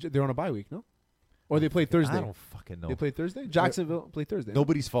 They're on a bye week, no? Or they played Thursday. I don't fucking know. They played Thursday. Jacksonville played Thursday.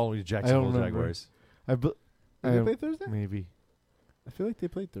 Nobody's following the Jacksonville remember. Jaguars. Did they play Thursday? Maybe. I feel like they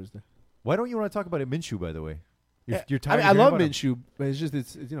played Thursday. Why don't you want to talk about it, Minshew? By the way, you're I tired. mean, of I hearing love about him. Minshew, but it's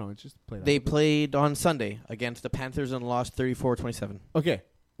just played out. They played on Sunday against the Panthers and lost 34-27. Okay,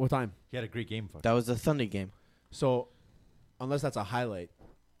 what time? He had a great game. That was the Sunday game. So, unless that's a highlight,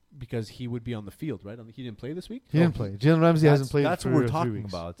 because he would be on the field, right? He didn't play this week. He didn't play. Jalen Ramsey hasn't played. That's for what we're 3 talking weeks.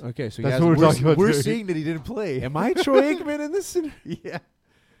 about. Okay, so That's he what hasn't- we're talking about. We're Terry. saying that he didn't play. Am I Troy Aikman in this? Yeah.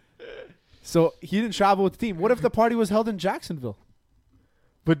 So he didn't travel with the team. What if the party was held in Jacksonville?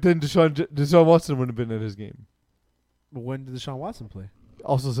 But then Deshaun Watson wouldn't have been at his game. But when did Deshaun Watson play?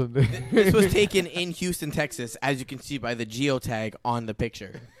 Also Sunday. This was taken in Houston, Texas, as you can see by the geotag on the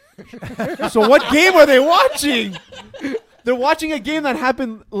picture. So what game are they watching? They're watching a game that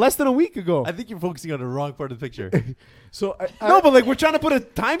happened less than a week ago. I think you're focusing on the wrong part of the picture. So No, but like we're trying to put a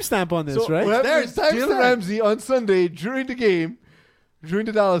timestamp on this, so right? what happened There's is timestamp. Jalen Ramsey on Sunday during the game, during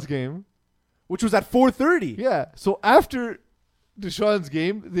the Dallas game. Which was at 4:30. Yeah. So after Deshaun's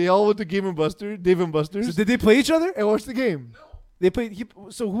game, they all went to Dave and Buster's, So did they play each other? and watched the game. They played.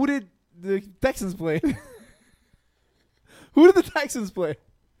 So who did the Texans play? Who did the Texans play?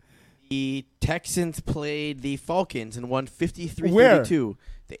 The Texans played the Falcons and won 53-32 Where?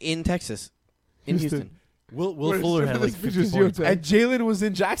 in Texas, in Houston. Will Where's- Fuller had like this 50 picture's points. geotag. And Jalen was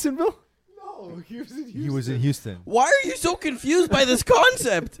in Jacksonville. No, he was in Houston. He was in Houston. Why are you so confused by this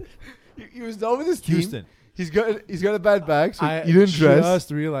concept? He was not with his team. Houston. He's got a bad back, so I he didn't dress.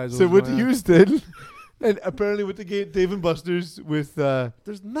 just realized. So what went was to going on. Houston, and apparently went to Dave and Buster's with.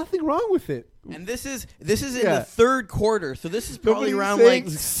 There's nothing wrong with it. And this is in Yeah. the third quarter, so this is probably Nobody's around saying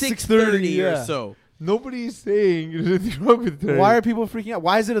like 6:30, 6:30 yeah. or so. Nobody's saying there's anything wrong with it. Why are people freaking out?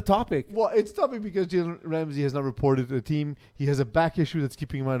 Why is it a topic? Well, it's topic because Jalen Ramsey has not reported to the team. He has a back issue that's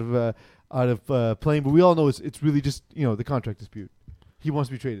keeping him out of playing. But we all know it's really just the contract dispute. He wants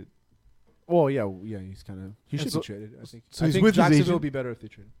to be traded. Oh yeah, he's kind of. He And should so- be traded. I think. so I he's think with his Jacksonville agent? would be better if they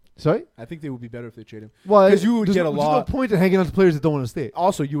trade him. Sorry. I think they would be better if they trade him. Well, because you would there's get no, a there's lot. no point in hanging on to players that don't want to stay.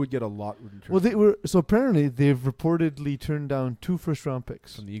 Also, you would get a lot in return. Well, they were so apparently they've reportedly turned down 2 first-round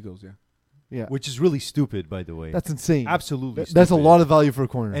picks. from the Eagles, yeah. Yeah, Which is really stupid, by the way. that's insane. absolutely That's a stupid. lot of value for a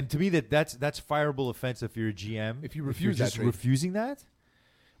corner. And to me, that's fireable offense if you're a GM. If you you're refuse that just trade. refusing that.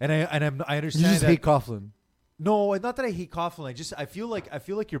 And I you understand just that. hate Coughlin. No, not that I hate Coughlin. I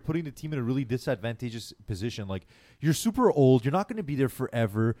feel like you're putting the team in a really disadvantageous position. Like you're super old. You're not going to be there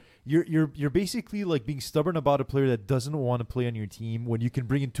forever. You're basically like being stubborn about a player that doesn't want to play on your team when you can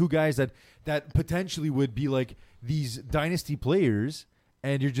bring in 2 guys that potentially would be like these dynasty players.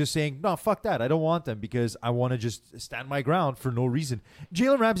 And you're just saying, no, fuck that. I don't want them because I want to just stand my ground for no reason.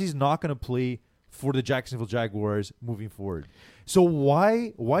 Jalen Ramsey's not going to play for the Jacksonville Jaguars moving forward. So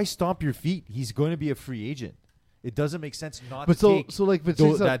why stomp your feet? He's going to be a free agent. It doesn't make sense not But to take but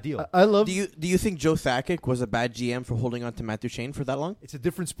that deal. I love. Do you think Joe Thakic was a bad GM for holding on to Matt Duchene for that long? It's a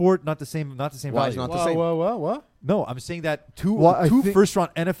different sport, not the same Why value. is not the same? What? No, I'm saying that two Well, I think-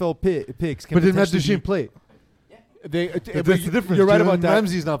 first-round NFL picks can but did Matt potentially Duchene play? That's That's the difference. You're right Jalen about that.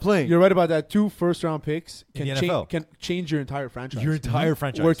 Ramsey's not playing. You're right about that. 2 first-round picks In can the NFL. can change your entire franchise. Your entire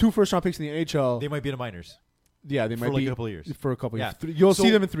franchise. Where 2 first-round picks in the NHL, They might be in the minors. yeah, they for might like be a couple of years. For a couple Yeah. of years. You'll So-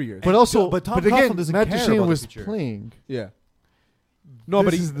 see them in 3 years. But also, but Tom again, Coughlin doesn't Matt care Duchene about the was future. playing. yeah. No, This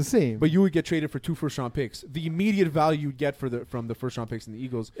but is the same. But you would get traded for 2 first-round picks. The immediate value you'd get from the first-round picks in the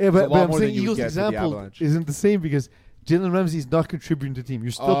Eagles Yeah, is a but lot I'm more than saying you would Eagles get for the example Avalanche. isn't the same because Jalen Ramsey is not contributing to the team.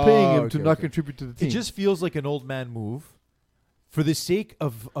 You're still paying him to okay, not okay. contribute to the It team. just feels like an old man move for the sake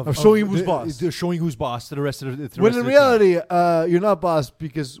of showing who's boss. Showing who's boss to the rest of the. To the When rest in of the team. reality, you're not boss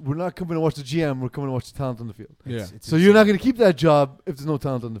because we're not coming to watch the GM. We're coming to watch the talent on the field. Yeah. So you're not going to keep that job if there's no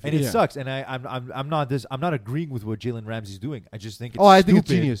talent on the field. And it sucks. And I'm not agreeing with what Jalen Ramsey's doing. I just think it's I think it's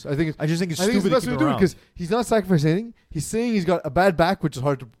stupid. genius. I think it's it's the stupid best to way keep to do him it around. because he's not sacrificing anything. He's saying he's got a bad back, which is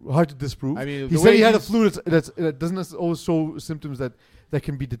hard to disprove. I mean, he the said way he had a he's- flu that doesn't always show symptoms that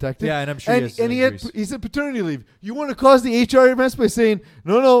can be detected. Yeah, and I'm sure he has and injuries. he said paternity leave. You want to cause the HR mess by saying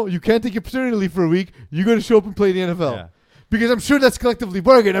no, you can't take your paternity leave for a week. You're going to show up and play the NFL. Yeah. Because I'm sure that's collectively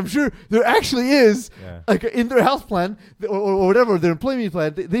bargained. I'm sure there actually is, Yeah. like in their health plan or whatever, their employment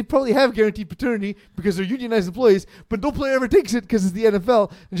plan, they probably have guaranteed paternity because they're unionized employees, but no player ever takes it because it's the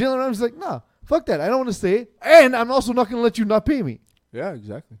NFL. And Jalen Ramsey's like, nah, fuck that. I don't want to stay. And I'm also not going to let you not pay me. Yeah,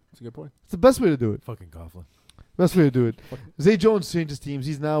 exactly. That's a good point. It's the best way to do it. Fucking Coughlin. Best way to do it. Zay Jones changes teams.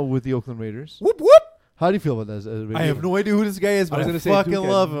 He's now with the Oakland Raiders. Whoop whoop. How do you feel about that? As a Raider? I have no idea who this guy is, but I fucking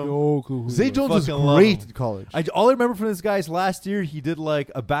love him. No clue who Zay he is. Jones was Fucking love great him. in college. All I remember from this guy is last year he did like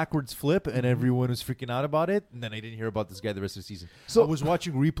a backwards flip and everyone was freaking out about it. And then I didn't hear about this guy the rest of the season. So I was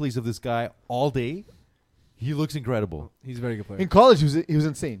watching replays of this guy all day. He looks incredible. He's a very good player. In college, he was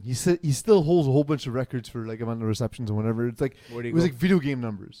insane. He still holds a whole bunch of records for like amount of receptions and whatever. It's like Where'd he it was go? like video game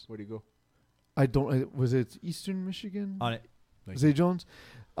numbers. Where'd he go? Was it Eastern Michigan? On it. Zay Jones,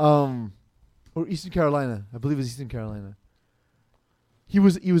 or Eastern Carolina? I believe it was Eastern Carolina. He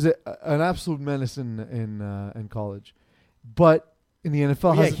was an absolute menace in college, but in the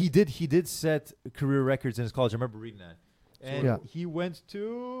NFL, Yeah, he did set career records in his college. I remember reading that. And Yeah. he went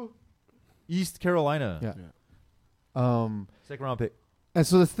to East Carolina. Yeah. Second round pick. And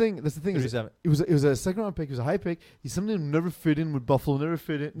so that's the thing is 37. it was a second round pick. It was a high pick. He's something who never fit in with Buffalo. Never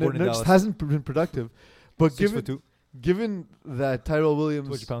fit in. Born in Just Dallas. hasn't been productive. But 6'2". given that Tyrell 200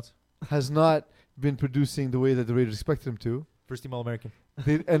 Williams pounds. has not been producing the way that the Raiders expected him to, First team All American.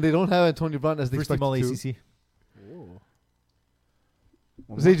 and they don't have Antonio Brown as they First team expected All to. ACC.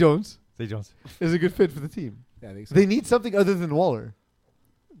 Zay Jones Zay Jones. is a good fit for the team. Yeah, I think so. They need something other than Waller.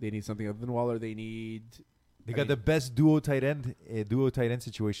 They need something other than Waller. They need. They got the best duo tight end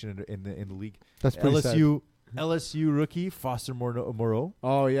situation in the league. That's pretty LSU rookie Foster Moreau.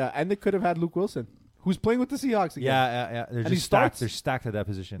 Oh yeah, and they could have had Luke Wilson, who's playing with the Seahawks again. Yeah. They're And just he stacked. starts. They're stacked at that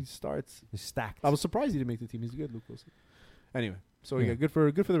position. He starts. They're stacked. I was surprised he didn't make the team. He's good, Luke Wilson. Anyway, so Yeah. yeah, good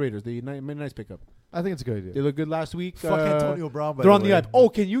for the Raiders. They made a nice pickup. I think it's a good idea. They looked good last week. Fuck Antonio Brown. By They're the on the way. hype. Oh,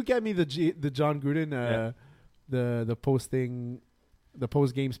 can you get me the John Gruden the post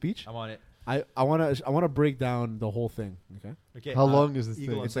game speech? I'm on it. I wanna break down the whole thing. Okay. Okay. How long is this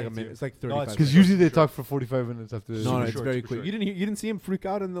Eagle thing? on It's like a thing minute. too. It's like No, 35. it's Because super usually they short. talk for 45 minutes after. No, Super it's short, very super quick. short. You didn't see him freak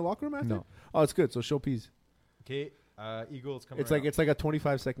out in the locker room after? No. Oh, it's good. So show peas. Okay. Eagles coming. It's like a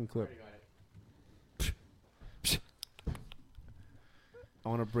 25-second clip. I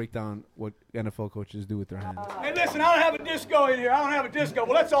want to break down what NFL coaches do with their hands. Hey, listen, I don't have a disco in here. I don't have a disco.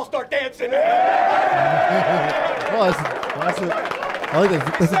 Well, let's all start dancing. Oh, I like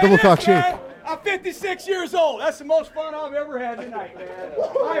that. That's a double cock shake. I'm 56 years old. That's the most fun I've ever had tonight, man.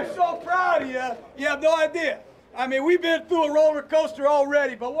 I am so proud of you. You have no idea. I mean, we've been through a roller coaster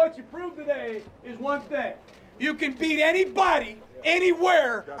already, but what you proved today is one thing. You can beat anybody,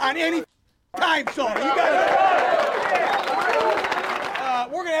 anywhere, on any time zone. You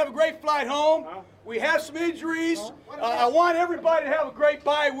we're going to have a great flight home. We have some injuries. I want everybody to have a great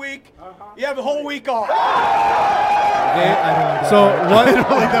bye week. You have the whole week off. So what? They're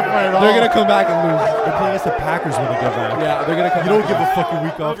gonna come back and lose. They're playing against the Packers when they get back. Yeah, they're gonna come. You don't back give and a fucking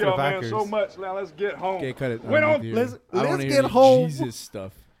week off to the Y'all, man, Packers. so much. Now let's get home. Okay, cut it. Went on. Let's let's get home. Jesus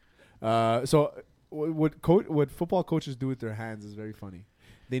stuff. So what football coaches do with their hands is very funny.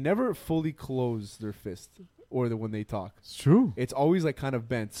 They never fully close their fist or when they talk. It's true. It's always like kind of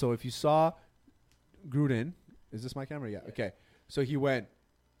bent. So if you saw Gruden, is this my camera? Yeah. Okay. So he went,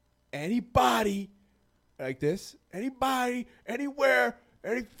 anybody like this, anybody, anywhere,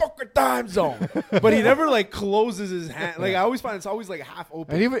 any fucking time zone. But he never like closes his hand. Like I always find it's always like half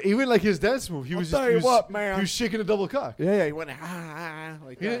open. And even like his dance move, he was tell just you he was, what, man. he was shaking a double cock. Yeah, he went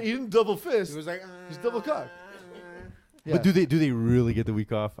like He that. didn't double fist. He was like, He was double cock. Yeah. But do they really get the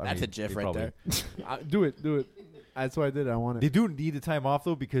week off? I That's mean, a GIF they right probably- there. do it. That's what I did. I want it. They do need the time off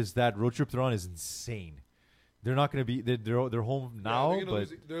though because that road trip they're on is insane. They're not going to be. They're home now, but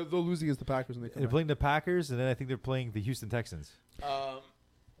they'll lose against the Packers when they come they're back. playing the Packers, and then I think they're playing the Houston Texans.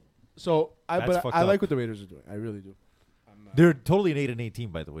 So I That's but fucked I up. like what the Raiders are doing. I really do. They're totally an 8-8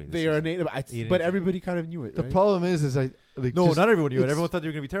 team, by the way. They are an 8, but everybody kind of knew it. The right? problem is no, not everyone knew it. Everyone thought they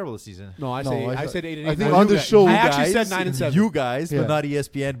were going to be terrible this season. No, I said 8-8. I think on the show, I actually said 9-7. You guys, but not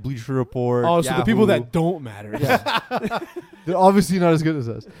ESPN, Bleacher Report. Oh, so Yahoo. the people that don't matter. Yeah. They're obviously not as good as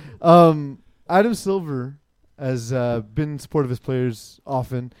us. Adam Silver has been supportive of his players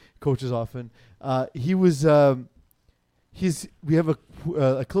often, coaches often. He was. We have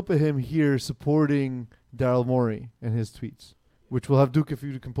a clip of him here supporting Daryl Morey and his tweets, which we'll have Duke if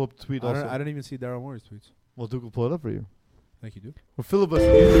you can pull up the tweet. I don't even see Daryl Morey's tweets. Well, Duke will pull it up for you. Thank you, Duke. We're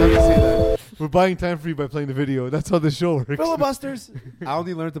filibustering. You didn't have to say that. We're buying time for you by playing the video. That's how the show works. Filibusters. I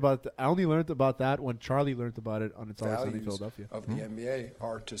only learned about that when Charlie learned about it on It's Always Sunny in Values Philadelphia. of the NBA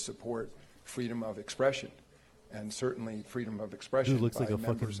are to support freedom of expression, and certainly freedom of expression Dude looks by like a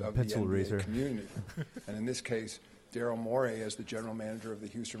members fucking of pencil the NBA eraser. community. And in this case, Daryl Morey, as the general manager of the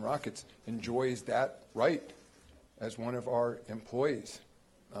Houston Rockets, enjoys that right as one of our employees.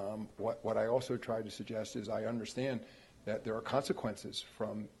 What I also try to suggest is I understand that there are consequences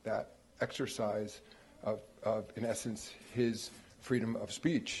from that exercise of in essence, his freedom of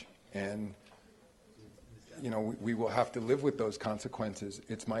speech. And, we will have to live with those consequences.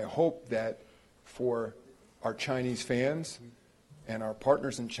 It's my hope that for our Chinese fans and our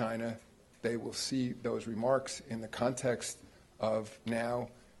partners in China, they will see those remarks in the context of now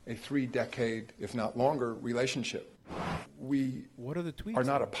a 3-decade, if not longer, relationship. What are the tweets? Are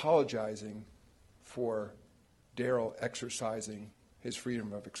not apologizing for Daryl exercising his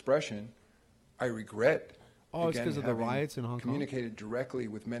freedom of expression. I regret. Oh, it's again, because of the having riots in Hong Kong? Communicated directly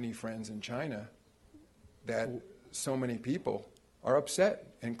with many friends in China that so many people are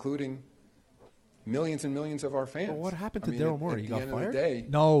upset, including millions and millions of our fans. But what happened to Daryl Morey? He got fired?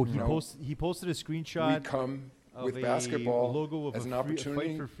 No, he posted a screenshot. We come of with a basketball logo of as a an fight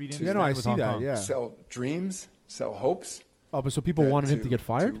opportunity for freedom. to Yeah, no, I see that. Yeah. sell dreams, sell hopes. Oh, but so people wanted him to get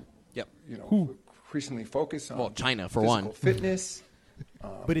fired? Yep. Who? Increasingly focus on Well, China, for physical one. fitness.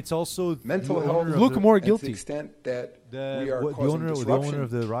 But it's also mental the health. owner of Look the- more and to guilty. the extent that The, we are the causing owner disruption of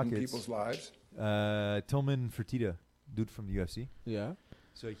the in Rockets, people's lives. Tillman Fertitta, dude from the UFC. Yeah.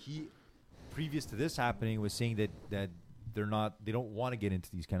 So he, previous to this happening, was saying that they don't want to get into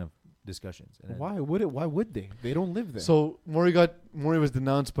these kind of discussions. And Why would they? They don't live there. So Morey was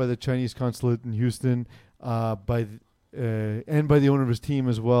denounced by the Chinese consulate in Houston, and by the owner of his team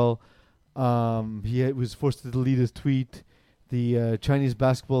as well. He was forced to delete his tweet. The Chinese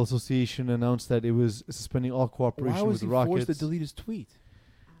Basketball Association announced that it was suspending all cooperation why was with the he Rockets. forced to delete his tweet?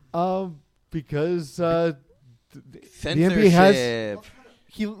 Because the Censorship. NBA has.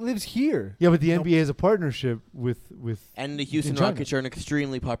 He lives here. Yeah, but the NBA has a partnership with And the Houston in China. Rockets are an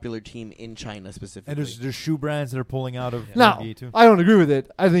extremely popular team in China specifically. And there's shoe brands that are pulling out of Now, NBA too. I don't agree with it.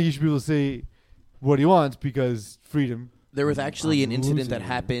 I think you should be able to say what he wants because freedom. There was actually an incident that losing.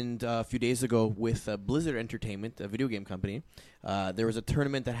 happened a few days ago with Blizzard Entertainment, a video game company. There was a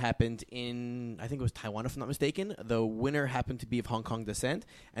tournament that happened in, I think it was Taiwan, if I'm not mistaken. The winner happened to be of Hong Kong descent.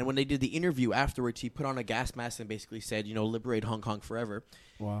 And when they did the interview afterwards, he put on a gas mask and basically said, liberate Hong Kong forever.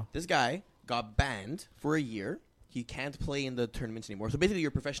 Wow. This guy got banned for a year. He can't play in the tournaments anymore. So basically, you're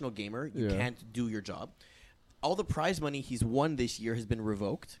a professional gamer. You Yeah. can't do your job. All the prize money he's won this year has been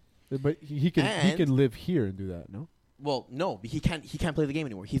revoked. But he can And- live here and do that, no? Well, no, he can't play the game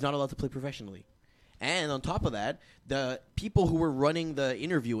anymore. He's not allowed to play professionally. And on top of that, the people who were running the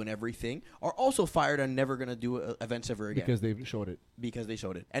interview and everything are also fired and never going to do events ever again. Because they showed it. Because they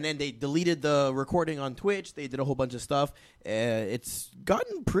showed it. And then they deleted the recording on Twitch. They did a whole bunch of stuff. It's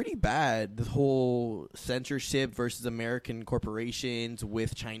gotten pretty bad, the whole censorship versus American corporations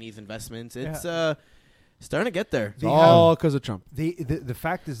with Chinese investments. It's starting to get there. It's all because of Trump. The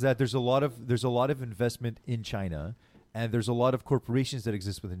fact is that there's a lot of investment in China, and there's a lot of corporations that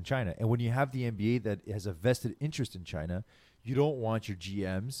exist within China. And when you have the NBA that has a vested interest in China, you don't want your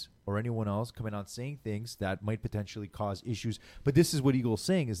GMs or anyone else coming out saying things that might potentially cause issues. But this is what Eagle's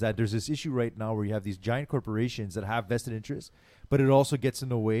saying, is that there's this issue right now where you have these giant corporations that have vested interests, but it also gets in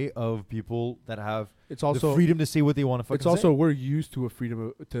the way of people that have the freedom to say what they want to fucking It's also say. we're used to a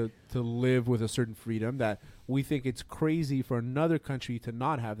freedom to live with a certain freedom that we think it's crazy for another country to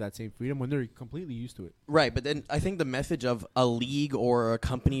not have that same freedom when they're completely used to it. Right, but then I think the message of a league or a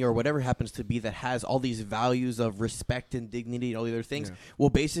company or whatever happens to be that has all these values of respect and dignity and all the other things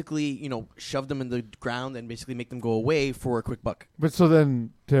will basically, shove them in the ground and basically make them go away for a quick buck. But so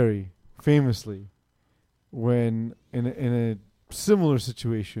then, Terry, famously, when in a similar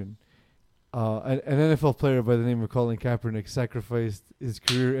situation, an NFL player by the name of Colin Kaepernick sacrificed his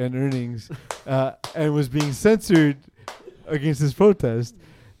career and earnings and was being censored against his protest.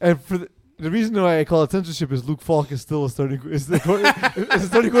 And The reason why I call it censorship is Luke Falk is still a starting is the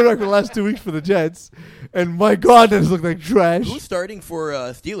starting quarterback for the last 2 weeks for the Jets, and my God, that has looked like trash. Who's starting for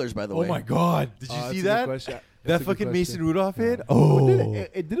Steelers, by the way? Oh my God! Did you see that's a good that? question. That That's a good fucking Mason question. Rudolph hit. It Oh,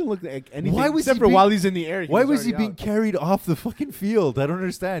 didn't look like anything. Why was except he for being- while he's in the air? why was he already being out. carried off the fucking field? I don't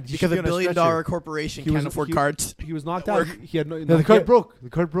understand. He Because should be a on stretcher. billion-dollar corporation can't afford carts. He was knocked out. He had no. Yeah, the cart broke.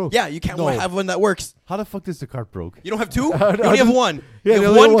 The cart broke. Yeah, you can't No. have one that works. How the fuck does the cart broke? You don't have two? You I only have just- one. Yeah, you they have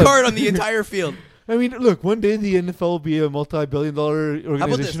only have one one. cart on the entire field. I mean, look, one day the NFL will be a multi-billion-dollar How about this?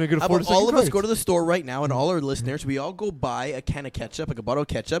 organization. and can How afford about a all second of us cart. go to the store right now, and all our listeners, we all go buy a can of ketchup, like a bottle of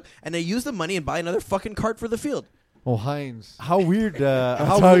ketchup, and they use the money and buy another fucking cart for the field. Oh, Heinz. How weird!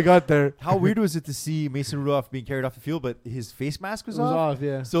 That's how he got there. How weird was it to see Mason Rudolph being carried off the field, but his face mask was It was off? off,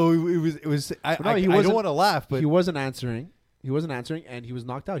 yeah. So it was. I But no, he don't wasn't- want to laugh, but he wasn't answering. He wasn't answering, and he was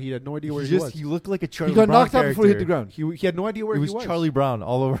knocked out. He had no idea where he was. he looked like a Charlie He got Brown knocked out before he hit the character. ground. He had no idea where It he was was. Charlie Brown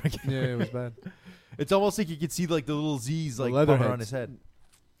all over again. Yeah, it was bad. It's almost like you could see like the little Z's like leather popping on heads. his head.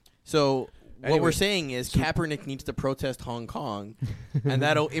 So what Anyway, we're saying is Kaepernick needs to protest Hong Kong, and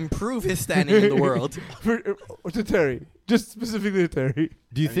that'll improve his standing in the world. To Terry. Just specifically to Terry.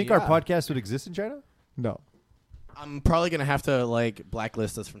 Do you I think mean, our yeah. podcast would exist in China? No. I'm probably gonna have to like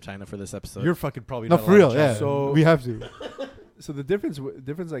blacklist us from China for this episode. You're fucking probably No, not for allowed real, in yeah. China. So- we have to. So the difference,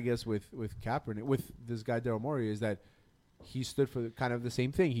 I guess, with Kaepernick, with this guy Daryl Morey, is that he stood for kind of the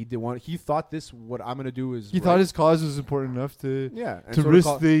same thing. He thought this. What I'm gonna do is. He thought his cause was important enough to Yeah, and to so to risk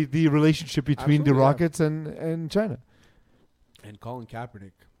call- the relationship between the Absolutely, yeah. Rockets and China. And Colin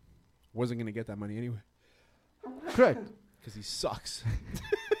Kaepernick wasn't gonna get that money anyway Correct. because he sucks.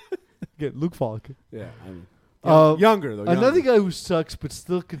 Get Luke Falk. Yeah, I mean, Younger though. Another younger. guy who sucks but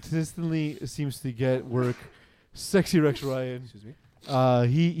still consistently seems to get work. Sexy Rex Ryan. Excuse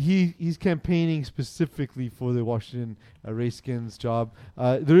me. He's campaigning specifically for the Washington Redskins job.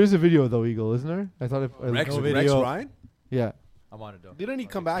 There is a video though, Eagle, isn't there? I thought Rex video. Ryan. Yeah. I'm on it though. Didn't he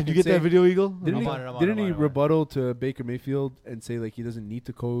come back? Did you and get say, that video, Eagle? Didn't I'm he, on it, I'm on didn't it, I'm he on it. rebuttal to Baker Mayfield and say like he doesn't need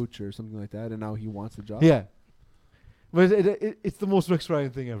to coach or something like that, and now he wants the job? Yeah. But it's the most Rex Ryan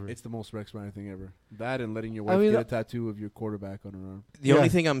thing ever. It's the most Rex Ryan thing ever. That and letting your I wife mean, get a tattoo of your quarterback on her arm. The only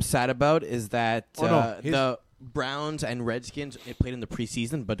thing I'm sad about is that Oh, no, his- the Browns and Redskins played in the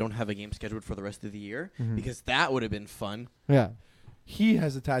preseason, but don't have a game scheduled for the rest of the year because that would have been fun. Yeah. He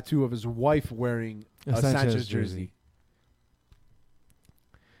has a tattoo of his wife wearing A a Sanchez Sanchez jersey. jersey.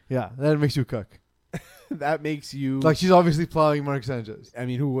 Yeah, that makes you cuck. That makes you Like she's obviously plowing Mark Sanchez. I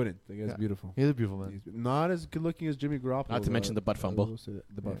mean, who wouldn't? The guy's Yeah. beautiful. He's a beautiful man. He's not as good looking as Jimmy Garoppolo. Not to mention the butt fumble.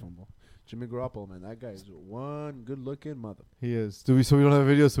 The butt fumble. Jimmy Garoppolo, man, that guy is one good looking mother. He is. So we don't have a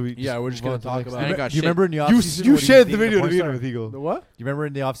video, so we Yeah, we're just move gonna on to talk the about next it. thing. got Do you shit. remember in the You offseason you when he shared was the dating video to porn begin star? with, Eagle. The what? Do you remember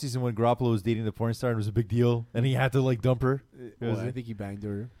in the offseason when Garoppolo was dating the porn star and it was a big deal and he had to like dump her? Well, I think he banged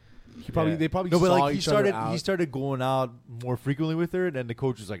her. He probably they probably no, but saw like each other out. he started going out more frequently with her, and the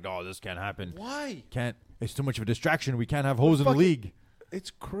coach was like, "No, this can't happen. Why? Can't. It's too much of a distraction. We can't have hoes in the fucking- league." It's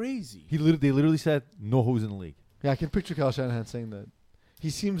crazy. They literally said no hoes in the league. Yeah, I can picture Kyle Shanahan saying that. He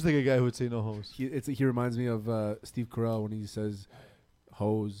seems like a guy who would say no host. He reminds me of Steve Carell when he says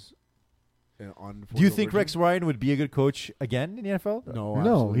hose on. Do you think Rex Ryan would be a good coach again in the NFL? No, No,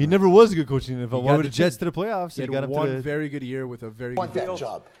 absolutely he not. never was a good coach in the NFL. He Why got would the it Jets change? to the playoffs. He and had got him one to the, very good year with a very good that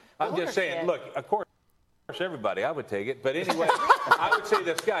job. I'm just saying, look, of course, everybody, I would take it. But anyway, I would say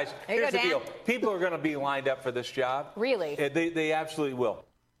this, guys, There you here's go, the Dan. deal. People are going to be lined up for this job. Really? They absolutely will.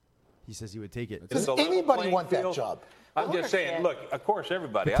 He says he would take it. It's Does a level anybody playing want that field. job? I'm just saying, look, of course,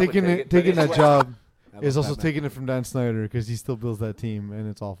 everybody. But I would taking take it, it. taking But that anyway, job love is also Batman. taking it from Dan Snyder because he still builds that team and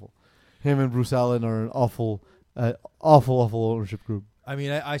it's awful. Him and Bruce Allen are an awful ownership group. I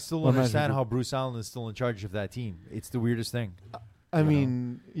mean, I still Or management understand group. how Bruce Allen is still in charge of that team. It's the weirdest thing. I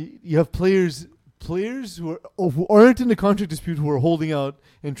mean, you have players who aren't in the contract dispute who are holding out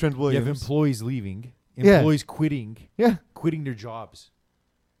in Trent You Williams. have employees leaving, Yeah. employees quitting, Yeah. quitting their jobs,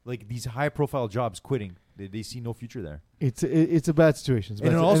 like these high-profile jobs quitting. They see no future there. It's a bad situation. It's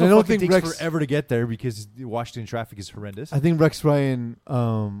And bad. it also I don't fucking think takes Rex. forever to get there because the Washington traffic is horrendous. I think Rex Ryan.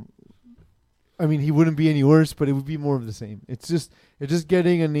 I mean, he wouldn't be any worse, but it would be more of the same. It's just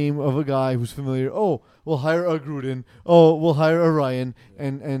getting a name of a guy who's familiar. Oh, we'll hire a Gruden. Oh, we'll hire a Ryan,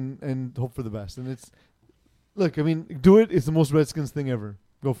 and hope for the best. And it's look. I mean, do it. It's the most Redskins thing ever.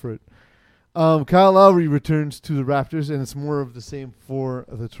 Go for it. Kyle Lowry returns to the Raptors, and it's more of the same for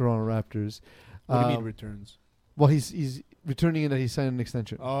the Toronto Raptors. What do you mean returns? Well, he's returning in that he signed an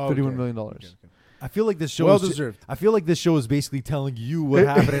extension, Oh, $31 okay. million. Okay. I feel like this show Well is deserved. I feel like this show is basically telling you what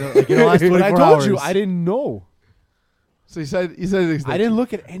happened in like, in the last 24 But I told hours. you, I didn't know. So he said an extension. I didn't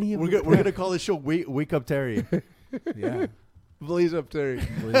look at any of We're the gonna call this show Wake Up Terry. Yeah. Blaze up, Terry.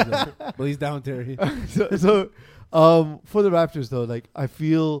 Blaze down, Terry. For the Raptors, though, like I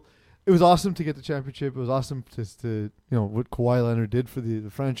feel it was awesome to get the championship. It was awesome to what Kawhi Leonard did for the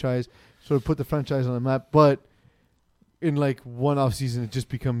franchise, sort of put the franchise on the map. But in like one off season, it just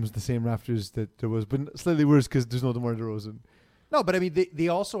becomes the same Raptors that there was, but slightly worse because there's no DeMar DeRozan. No, but I mean they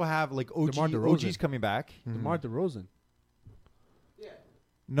also have like DeMar DeRozan. OG's coming back. DeMar DeRozan.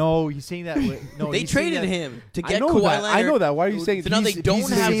 No, he's saying that. No, They he's saying traded that- him to I get know Kawhi that. Leonard. I know that. Why are you saying So now they he's don't have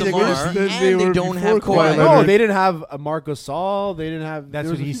saying DeMar they're gonna- and they don't have before Kawhi Kawhi Leonard. No, they didn't have Marc Gasol. They didn't have. That's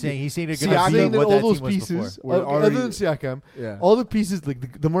there what was a he's few- saying. He's saying they're See, going to I'm be saying that what all that those team was pieces, before. Were already- other than Siakam, Yeah. all the pieces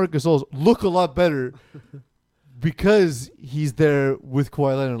like the Marc Gasols look a lot better because he's there with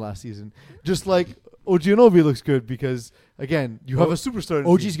Kawhi Leonard last season. Just like OG Anunoby looks good because again you have a superstar. in the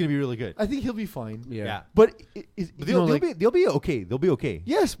OG's team. going to be really good. I think he'll be fine. Yeah. But They'll be okay. They'll be okay.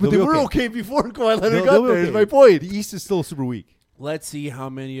 Yes, but They'll they be were okay before Kawhi Leonard They'll got be there. okay. Is my point. The East is still super weak. Let's see how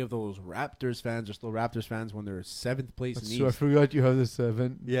many of those Raptors fans are still Raptors fans when they're 7th place in the So I East. forgot you have this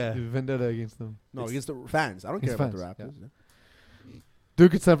vendetta against them. No, against the fans. I don't care Against about the fans, Raptors.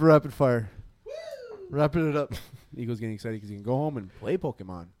 Duke, it's time for rapid fire. Wrapping it up. Eagle's getting excited because he can go home and play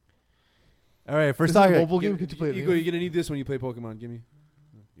Pokemon. All right, first This is a topic. mobile game. Could you play it? Eagle, you're gonna need this when you play Pokemon. Give me.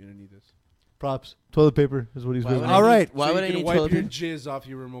 You're gonna need this. Props. Toilet paper is what he's Why doing. would I All need- right. Why So would you I can need wipe toilet your paper? jizz off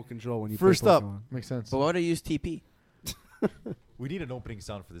your remote control when you First play up. Pokemon. Makes sense. But why would I use TP? We need an opening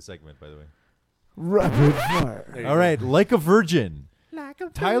sound for this segment, by the way. Rapid fire. All right, like a virgin.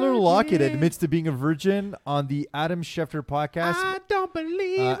 Tyler Lockett admits to being a virgin on the Adam Schefter podcast I don't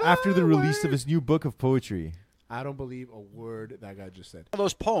believe after the a release of word. his new book of poetry. I don't believe a word that guy just said.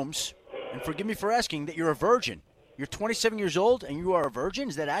 Those poems, and forgive me for asking, that you're a virgin. You're 27 years old and you are a virgin.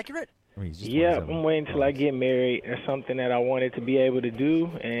 Is that accurate? I mean, he's just Yeah, 27. I'm waiting till I get married. That's something that I wanted to be able to do,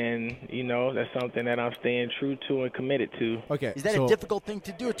 and that's something that I'm staying true to and committed to. Okay. Is that a difficult thing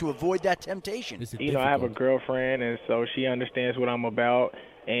to do to avoid that temptation? I have a girlfriend, and so she understands what I'm about,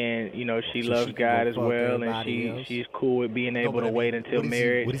 and she So loves she can God go as fuck well, and everybody else? she's cool with being able but to I mean, wait until what is he-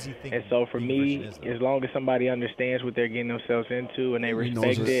 marriage. what does he think And so for being a me, virgin is, though? as long as somebody understands what they're getting themselves into and they He knows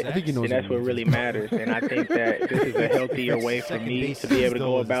respect it. it, I think he knows then what that's he what means. really matters. And I think that this is a healthier way for Second me base to be able to still-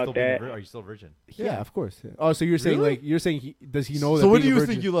 go is it still about being a that. vir- Are you still a virgin? Yeah, of course. Yeah. Oh, so you're saying Really? does he know that? So when do being a you virgin-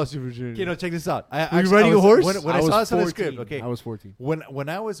 think you lost your virginity? Okay, no, check this out. Were you riding a horse? When I I was saw this on the 14. script, okay. I was 14. When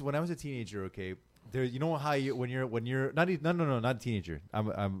I was a teenager, okay, there, you know how when you're not a teenager.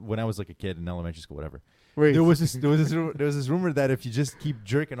 I'm when I was like a kid in elementary school, whatever. Wait. There was this rumor that if you just keep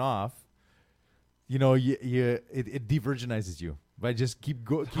jerking off, it de-virginizes you. By just keep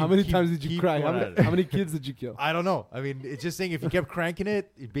go. How many times did you cry? going How at many, it. how many kids did you kill? I don't know. I mean, it's just saying if you kept cranking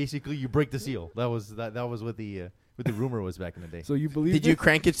it, basically you break the seal. That was what the rumor was back in the day. So you believe? Did you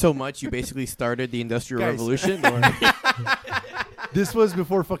crank it so much you basically started the Industrial Guys. Revolution? Or? This was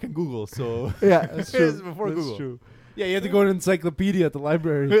before fucking Google, so Yeah, that's true. This was before That's Google. true. Yeah, you had to go to an encyclopedia at the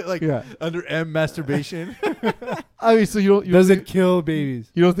library. Like Yeah. under M, masturbation. I mean, so you don't Does it think, kill babies?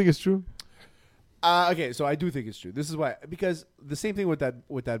 you don't think it's true? Okay, so I do think it's true. This is why, because the same thing with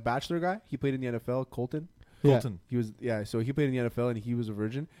that Bachelor guy. He played in the NFL, Colton. Yeah. Colton. So he played in the NFL and he was a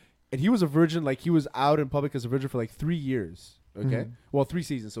virgin, and he was a virgin like he was out in public as a virgin for like 3 years. Okay, Mhm. well 3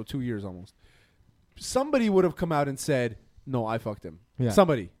 seasons, so 2 years almost. Somebody would have come out and said, "No, I fucked him." Yeah.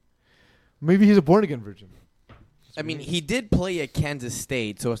 Somebody. Maybe he's a born again virgin. I mean, he did play at Kansas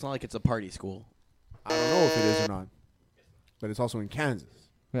State, so it's not like it's a party school. I don't know if it is or not, but it's also in Kansas.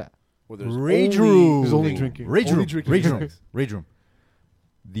 Yeah. Where there's Rage only- room. There's only drinking. Rage Only room. drinking Rage room. drugs. Rage room.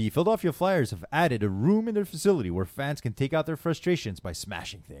 The Philadelphia Flyers have added a room in their facility where fans can take out their frustrations by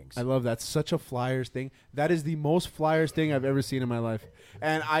smashing things. I love that. Such a Flyers thing. That is the most Flyers thing I've ever seen in my life.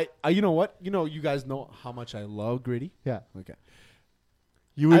 And I you know what? You guys know how much I love Gritty. Yeah. Okay.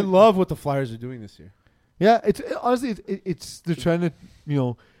 You I would- love what the Flyers are doing this year. Yeah, honestly, it's they're trying to,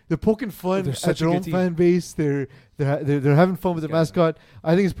 they're poking fun They're at such a their good own team. fan base. They're having fun with their This mascot.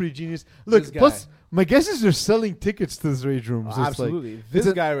 I think it's pretty genius. Look, This guy. plus my guess is they're selling tickets to this Rage Room. So it's like- Absolutely. This it's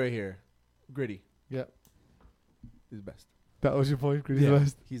a- guy right here, Gritty, Yeah, is the best. that was your point. Gritty's Yeah,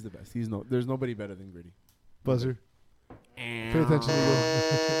 best. He's the best. There's nobody better than Gritty. Buzzer. Pay attention.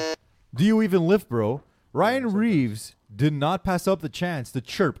 Eagle. Do you even lift, bro? Ryan Reeves did not pass up the chance to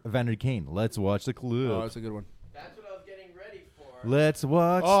chirp Evander Kane. Let's watch the clip. Oh, that's a good one. That's what I was getting ready for. Let's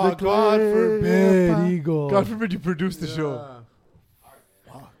watch Oh, the clip. God forbid, Eagle. God forbid you produce the show.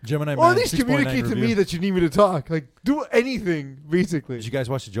 Gemini Or at Man, least 6.9 communicate to me review. that you need me to talk. Like, do anything, basically. Did you guys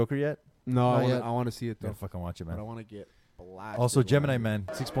watch the Joker yet? No, Not yet. I want to see it though. Yeah, fucking watch it, But I man. want to get blasted. Also, with Gemini it. Man,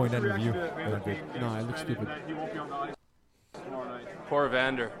 6.9 review. Not good. No, it looks stupid. Poor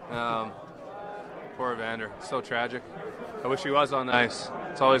Evander. Poor Evander. So tragic. I wish he was on the ice.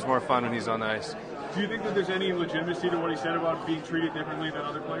 It's always more fun when he's on the ice. Do you think that there's any legitimacy to what he said about being treated differently than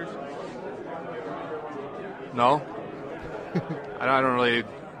other players? No. I don't really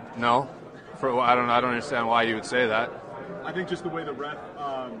know. I don't understand why you would say that. I think just the way the ref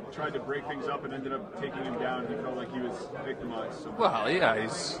tried to break things up and ended up taking him down, he felt like he was victimized. So. Well, yeah,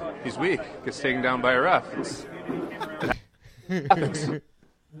 he's weak. Gets taken down by a ref.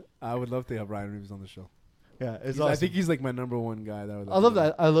 I would love to have Ryan Reeves on the show. Yeah, it's I awesome. think he's like my number one guy. That I love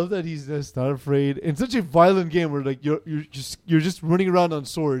that. I love that he's just not afraid in such a violent game where like you're just running around on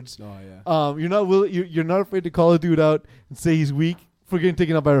swords. Oh yeah. You're not afraid to call a dude out and say he's weak for getting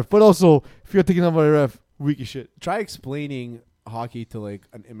taken out by a ref. But also, if you're taken out by a ref, weak as shit. Try explaining hockey to like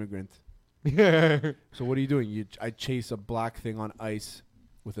an immigrant. Yeah. So what are you doing? I chase a black thing on ice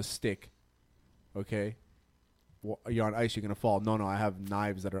with a stick. Okay. You're on ice. You're gonna fall. No, I have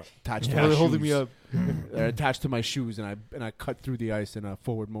knives that are attached to my they're shoes. holding me up. They're attached to my shoes, and I cut through the ice in a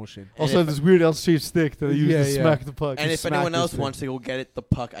forward motion. Also, have this weird L-shaped stick that they use to smack the puck. And if anyone else wants to go get the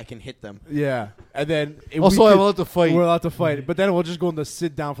puck, I can hit them. Yeah, and then also I'm allowed to fight. We're allowed to fight, but then we'll just go in the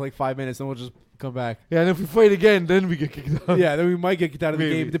sit down for like 5 minutes, and we'll just come back. Yeah, and if we fight again, then we get kicked out. Yeah, then we might get kicked out of the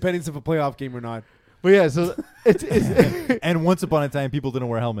game, depending if it's a playoff game or not. But yeah, so it's and once upon a time, people didn't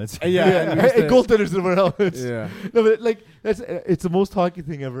wear helmets. And goaltenders didn't wear helmets. Yeah, no, but like it's the most hockey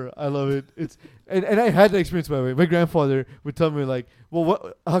thing ever. I love it. It's and I had that experience, by the way. My grandfather would tell me like,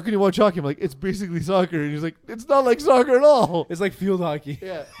 "Well, how can you watch hockey?" I'm like, "It's basically soccer." And he's like, "It's not like soccer at all. It's like field hockey."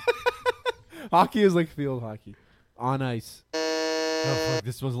 Yeah, hockey is like field hockey on ice. Oh fuck!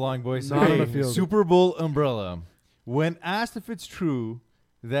 This was long, boys. Not on the field. Super Bowl umbrella. When asked if it's true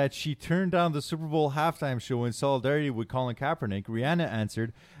that she turned down the Super Bowl halftime show in solidarity with Colin Kaepernick, Rihanna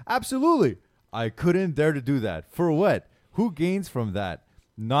answered, "Absolutely. I couldn't dare to do that. For what? Who gains from that?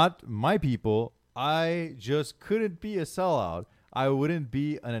 Not my people. I just couldn't be a sellout. I wouldn't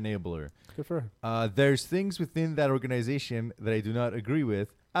be an enabler." Good for her. There's things within that organization that I do not agree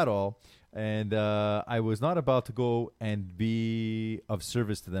with at all. And I was not about to go and be of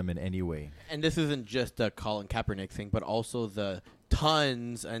service to them in any way. And this isn't just a Colin Kaepernick thing, but also the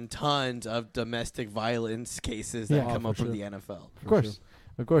tons and tons of domestic violence cases that come up from the NFL. Of course.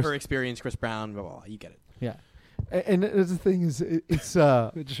 Her experience, Chris Brown, blah, blah, blah, you get it. Yeah. And the thing is, it's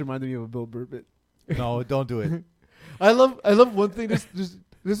it just reminded me of a Bill Burr bit. No, don't do it. I love one thing. This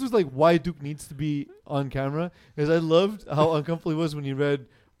was like why Duke needs to be on camera. Is I loved how uncomfortable he was when he read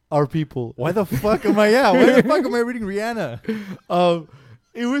 "Our People." Why the fuck am I? Yeah, why the fuck am I reading Rihanna?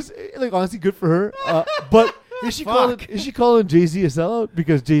 It was like honestly good for her. But is she calling Jay-Z a sellout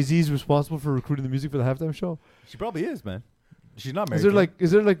because Jay-Z is responsible for recruiting the music for the halftime show? She probably is, man. She's not married.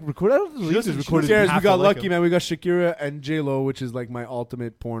 Is there like record? I don't think it's recorded. We got lucky, man. We got Shakira and J-Lo, which is like my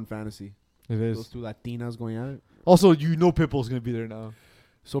ultimate porn fantasy. It is. Those two Latinas going at it. Also, Pitbull's gonna be there now.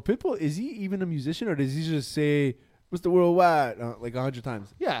 So Pitbull, is he even a musician, or does he just say Mr. Worldwide like 100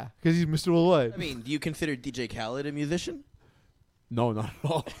 times? Yeah, because he's Mr. Worldwide. I mean, do you consider DJ Khaled a musician? No, not at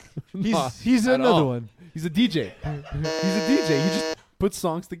all. He's another one. He's a DJ. He's a DJ. He just puts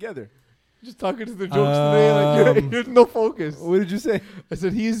songs together. Just talking to the jokes today, like you're no focus. What did you say? I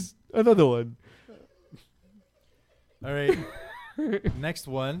said he's another one. All right. Next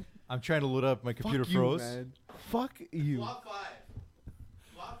one. I'm trying to load up. My computer froze. Man. Fuck you. Flop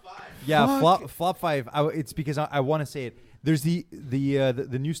 5. Yeah, flop 5. It's because I want to say it. There's the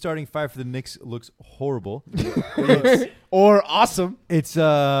new starting 5 for the Knicks looks horrible. Or awesome. It's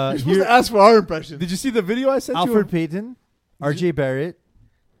You're supposed to ask for our impression. Did you see the video I sent you? Alfred Payton, RJ Barrett.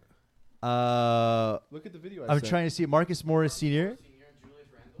 Look at the video. I'm trying to see Marcus Morris Sr.,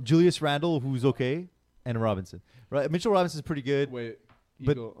 Julius Randle, who's okay, and Robinson. Right, Mitchell Robinson's pretty good. Wait,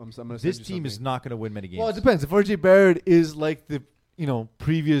 but I'm gonna this send you team is something. not going to win many games. Well, it depends. If RJ Barrett is like the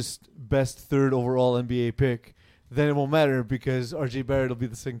previous best third overall NBA pick, then it won't matter because RJ Barrett will be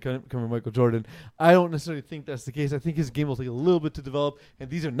the second coming Michael Jordan. I don't necessarily think that's the case. I think his game will take a little bit to develop, and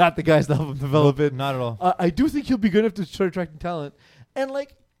these are not the guys that help him develop it. Not at all. I do think he'll be good enough to start attracting talent, and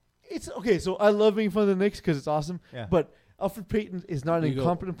like it's okay. So I love making fun of the Knicks because it's awesome. Yeah. But Alfred Payton is not an You go.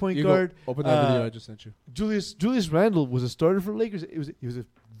 incompetent point You go. guard. Open that video I just sent you. Julius Randle was a starter for the Lakers. He was a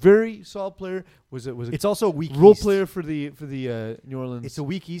very solid player. Was a It's also a weak role East. player for the New Orleans. It's a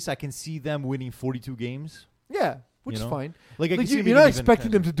weak East. I can see them winning 42 games. Yeah, which is fine. Like, I can see you're them not even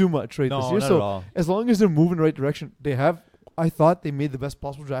expecting them to do much right No, this year. not So at all. as long as they're moving in the right direction, they have. I thought they made the best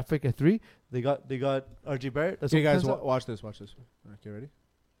possible draft pick at 3. They got RJ Barrett. That's Okay, what guys, turns out. watch this. Okay, ready?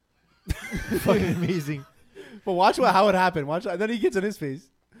 Fucking amazing. But watch how it happened. Watch, and then he gets in his face.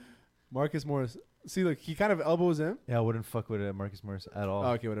 Marcus Morris. See, look, he kind of elbows him. Yeah, I wouldn't fuck with Marcus Morris at all.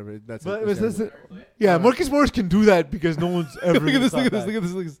 Oh, okay, whatever. That's But it. yeah, Marcus Morris can do that because no one's ever. Look at this! gonna Look at stop this! that. Look at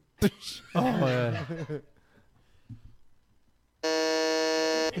this! Look at this! Oh yeah.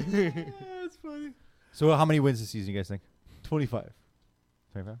 That's funny. So how many wins this season, you guys think? 25.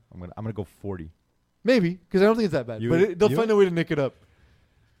 25? I'm gonna go 40. Maybe, because I don't think it's that bad. You- But they'll you? find a way to nick it up.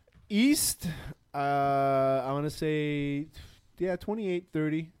 East, I'm going to say,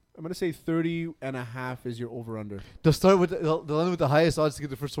 28-30. I'm going to say 30.5 is your over-under. They'll start with they'll end with the highest odds to get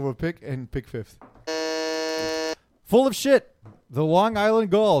the first overall pick and pick 5th. Full of shit. The Long Island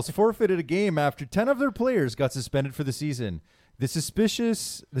Gulls forfeited a game after 10 of their players got suspended for the season. The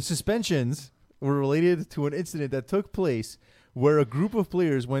suspensions were related to an incident that took place where a group of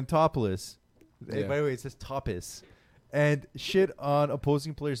players went topless. Yeah. By the way, it says topless. And shit on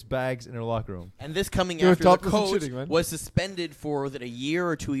opposing players' bags in their locker room. And this coming They were after the topless and coach shitting, man. was suspended for was it a year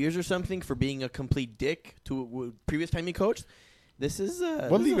or 2 years or something for being a complete dick to previous time he coached. This is What this is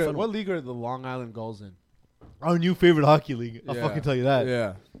a league? fun What one. league are the Long Island Gulls in? Our new favorite hockey league. I'll Yeah. fucking tell you that.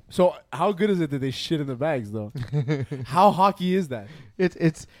 Yeah. So how good is it that they shit in the bags though? How hockey is that?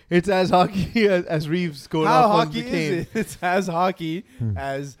 It's as hockey as Reeves going How off on hockey Duquesne. is it? It's as hockey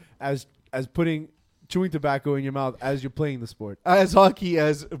as putting chewing tobacco in your mouth as you're playing the sport. As hockey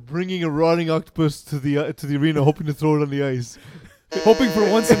as bringing a rotting octopus to the arena, hoping to throw it on the ice. Hoping for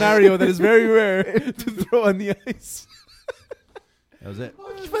one scenario that is very rare to throw on the ice. That was it.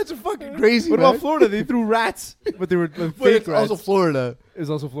 Hockey fans are fucking crazy. What man. about Florida? They threw rats, but they were But fake it's rats. also Florida. It's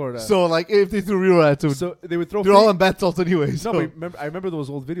also Florida. So like, if they threw real rats, So they would throw. they're all on bath salts anyway. No, So. but I remember those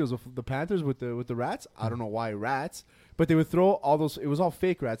old videos of the Panthers with the rats. I don't know why rats, but they would throw all those. It was all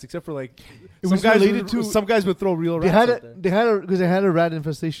fake rats, except for like some was guys related would, to- some guys would throw real They rats. had out there. because they had a rat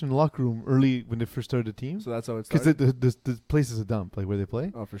infestation in the locker room early when they first started the team. So that's how it Because started. the place is a dump, like where they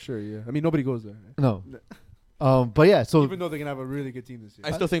play. Oh, for sure. Yeah. I mean, nobody goes there. No. But yeah, so Even though they can have a really good team this year.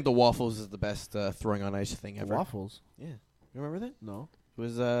 I still think the waffles is the best throwing on ice thing ever. Waffles. Yeah, you remember that? No. It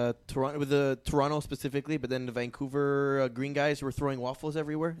was Toronto with the Toronto specifically, but then the Vancouver green guys were throwing waffles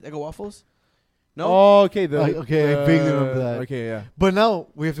everywhere. They go waffles. No. Oh, okay. okay, I vaguely remember that. Okay, yeah. But now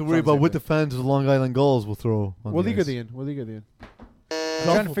we have to worry Sounds about like what that. the fans of the Long Island Gulls will throw. On What the league are ice. they in? What league are they in? I'm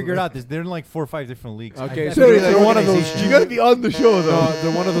trying to figure it out. They're in like 4 or 5 different leagues. Okay, I- so Sorry, they're like, one of those. You got to be on the show though. No,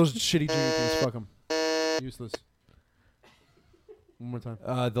 they're one of those shitty junior teams. Fuck them. Useless. One more time.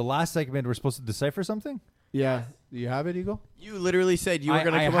 The last segment, we're supposed to decipher something? Yeah. Do you have it, Eagle? You literally said you were I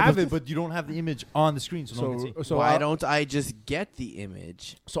going to come up have with it, but you don't have the image on the screen, so, no one can see. So Why I don't I just get the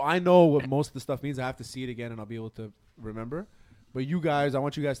image? So I know what most of the stuff means. I have to see it again, and I'll be able to remember. But you guys, I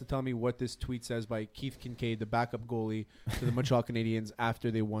want you guys to tell me what this tweet says by Keith Kincaid, the backup goalie to the Montreal Canadiens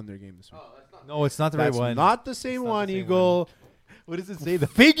after they won their game this week. No, it's not the That's right one. not the same one, the same Eagle. What does it say? The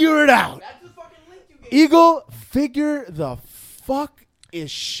Figure it out. Eagle, figure the fuck is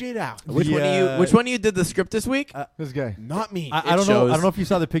shit out. Which one of you did the script this week? this guy. Not me. I don't know. I don't know if you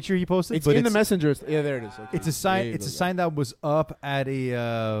saw the picture he posted. It's but in the messenger. Yeah, there it is. Okay. It's a sign. There you It's a go. sign that was up at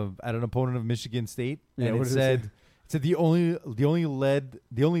an opponent of Michigan State, Yeah, and what it does it said, say? the only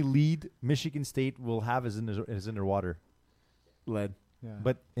lead Michigan State will have is in their water, Lead. yeah.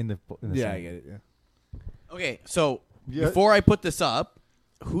 But in the Yeah, sign. I get it. Yeah. Okay, so Yeah. before I put this up,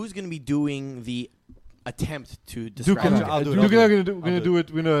 who's going to be doing the attempt to describe can- it? I'll do it. Duke and I are gonna do. I'll We're gonna do do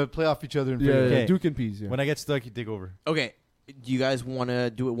it. We're gonna play off each other. And Yeah, figure it yeah, out. Okay. Duke and Peas. Yeah. When I get stuck, you take over. Okay, do you guys want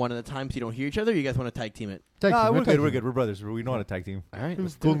to do it one at a time so you don't hear each other, or you guys want to tag team it? Tag Nah, team, we're tag good. team. We're good. We're brothers. We know how to tag team. All right, It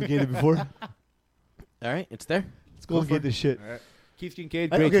was let's do Golden it. Gate before. All right, it's there. Let's Golden Gate this shit. Keith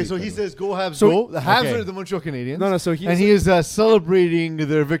Kincaid. Great Okay, tweet, so by he the way. says, "Go Habs, So- go!" The Habs Okay. are the Montreal Canadiens. No, so he and he is celebrating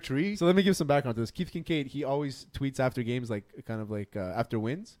their victory. So let me give some background to this. Keith Kincaid, he always tweets after games, like kind of like after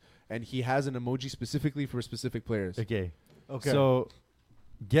wins, and he has an emoji specifically for specific players. Okay. Okay. So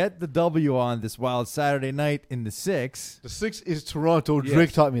get the W on this wild Saturday night in the 6. The 6 is Toronto. Yes.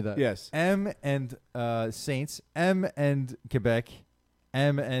 Drake taught me that. Yes. M and Saints, M and Quebec,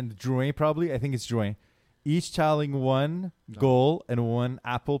 M and Drouin probably. I think it's Drouin. Each tallying 1 goal and 1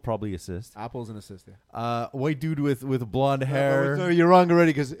 Apple probably assist. Apple's an assist. Yeah. White dude with blonde hair. No, you're wrong already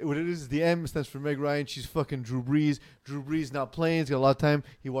because what it is the M stands for Meg Ryan. She's fucking Drew Brees. Drew Brees not playing. He's got a lot of time.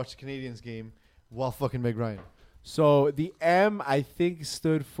 He watched the Canadians game while fucking Meg Ryan. So the M, I think,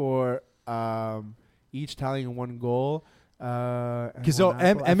 stood for each tallying 1 goal. Okay, so one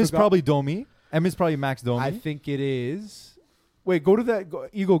apple. I M is forgot. probably Domi. M is probably Max Domi. I think it is. Wait, go to that.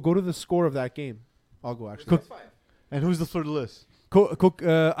 Eagle, go to the score of that game. I'll go, actually. And who's the fleur de lis? I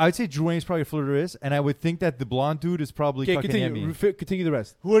would say Drouin is probably Fleur and I would think that the blonde dude is probably Okay, fucking continue. Emmy. Continue the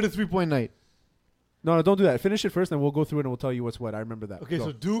rest. Who had a 3-point night? No, don't do that. Finish it first, and we'll go through it and we'll tell you what's what. I remember that. Okay, Go.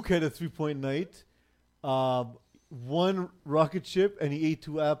 so Duke had a 3-point night. one rocket ship, and he ate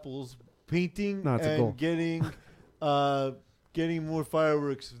 2 apples, painting No, it's a goal. and getting more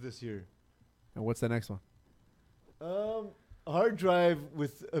fireworks this year. And what's the next one? A hard drive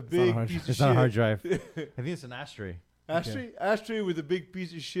with a not a big hard piece drive. of It's shit. not a hard drive. I think it's an ashtray. Ashtray with a big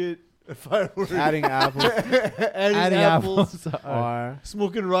piece of shit. Fireworks. Adding apples. Adding apples. Or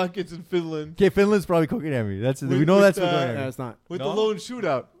Smoking rockets in Finland. Okay, Finland's probably Kokenemi. That's we know With, that's uh, Kokenemi. no, it's not. With No? the lone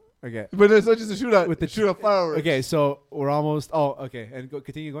shootout. Okay. But it's not just a shootout. With the shoot out fireworks. Okay, so we're almost. Oh, okay. And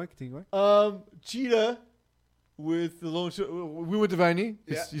continue going. Cheetah with the lone shootout. We went to Viney.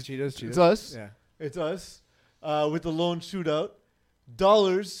 Yeah, cheetahs. It's us. Yeah. It's us. With the lone shootout.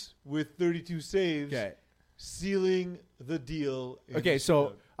 Dollars with 32 saves. Okay. Sealing the deal. in Okay, the so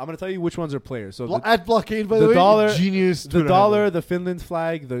shootout. I'm gonna tell you which ones are players. So At Blockade, by the way, dollar, genius the Twitter dollar, handle. the Finland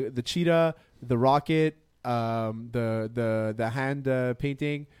flag, the cheetah, the rocket, the hand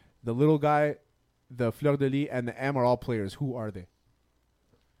painting, the little guy, the fleur de lis, and the M are all players. Who are they?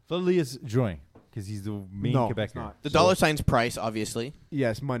 Lily is Join because he's the main No, Quebecer. it's not. The dollar sign's price, obviously.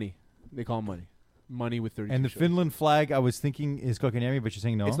 Yes, money. They call him money. Money with 32. And the shows. Finland flag, I was thinking is Kokenemi, but you're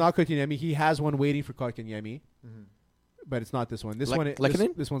saying no. It's not Kotkaniemi. He has one waiting for Kotkaniemi, but it's not this one. This one,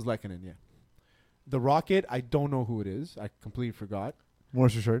 Lehkonen? this one's Lehkonen. Yeah. The rocket, I don't know who it is. I completely forgot.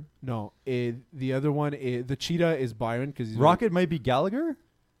 Morse Richard. No, the other one, the cheetah is Byron because Rocket might be Gallagher.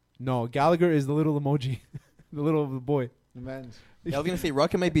 No, Gallagher is the little emoji, the little boy. The man's. Yeah, I was gonna say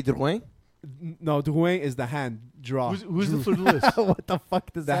Rocket might be Drouin. No, Drouin is the hand draw. Who's the fleur de lis? What the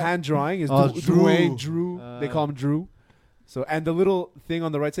fuck does The that? hand drawing is Oh, Drouin. Drew. Drew. They call him Drew. So and the little thing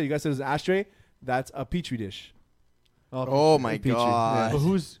on the right side, you guys said is an ashtray. That's a petri dish. Oh my Petri. god. But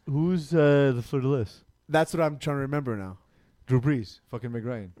who's the fleur de lis? That's what I'm trying to remember now. Drew Brees. Fucking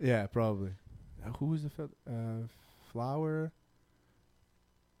McRyan. Yeah, probably. Who was the flower?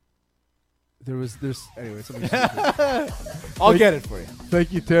 There's anyway. I'll get it for you.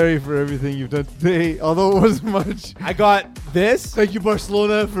 Thank you, Terry, for everything you've done today. Although it wasn't much. I got this. Thank you,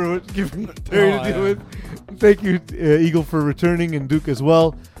 Barcelona, for giving Terry Oh, to deal yeah. with. Thank you, Eagle, for returning, and Duke as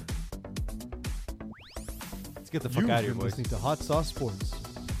well. Let's get the fuck You've out of here, been boys. listening to Hot Sauce Sports.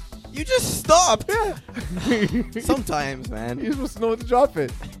 You just stop. Sometimes, man. You're supposed to know when to drop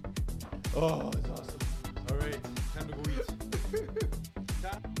it. Oh, it's awesome. All right, time to go eat.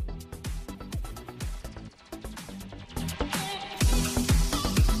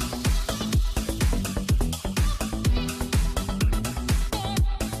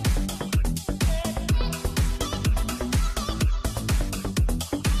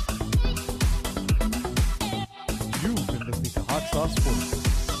 You've been listening to Hot Sauce Sports.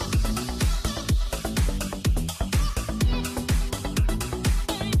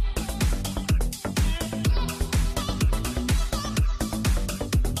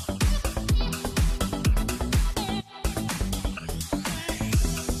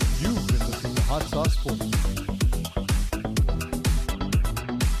 You've been listening to Hot Sauce Sports.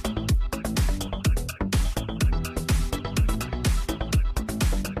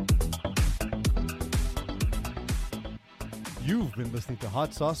 You've been listening to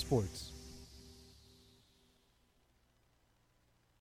Hot Sauce Sports.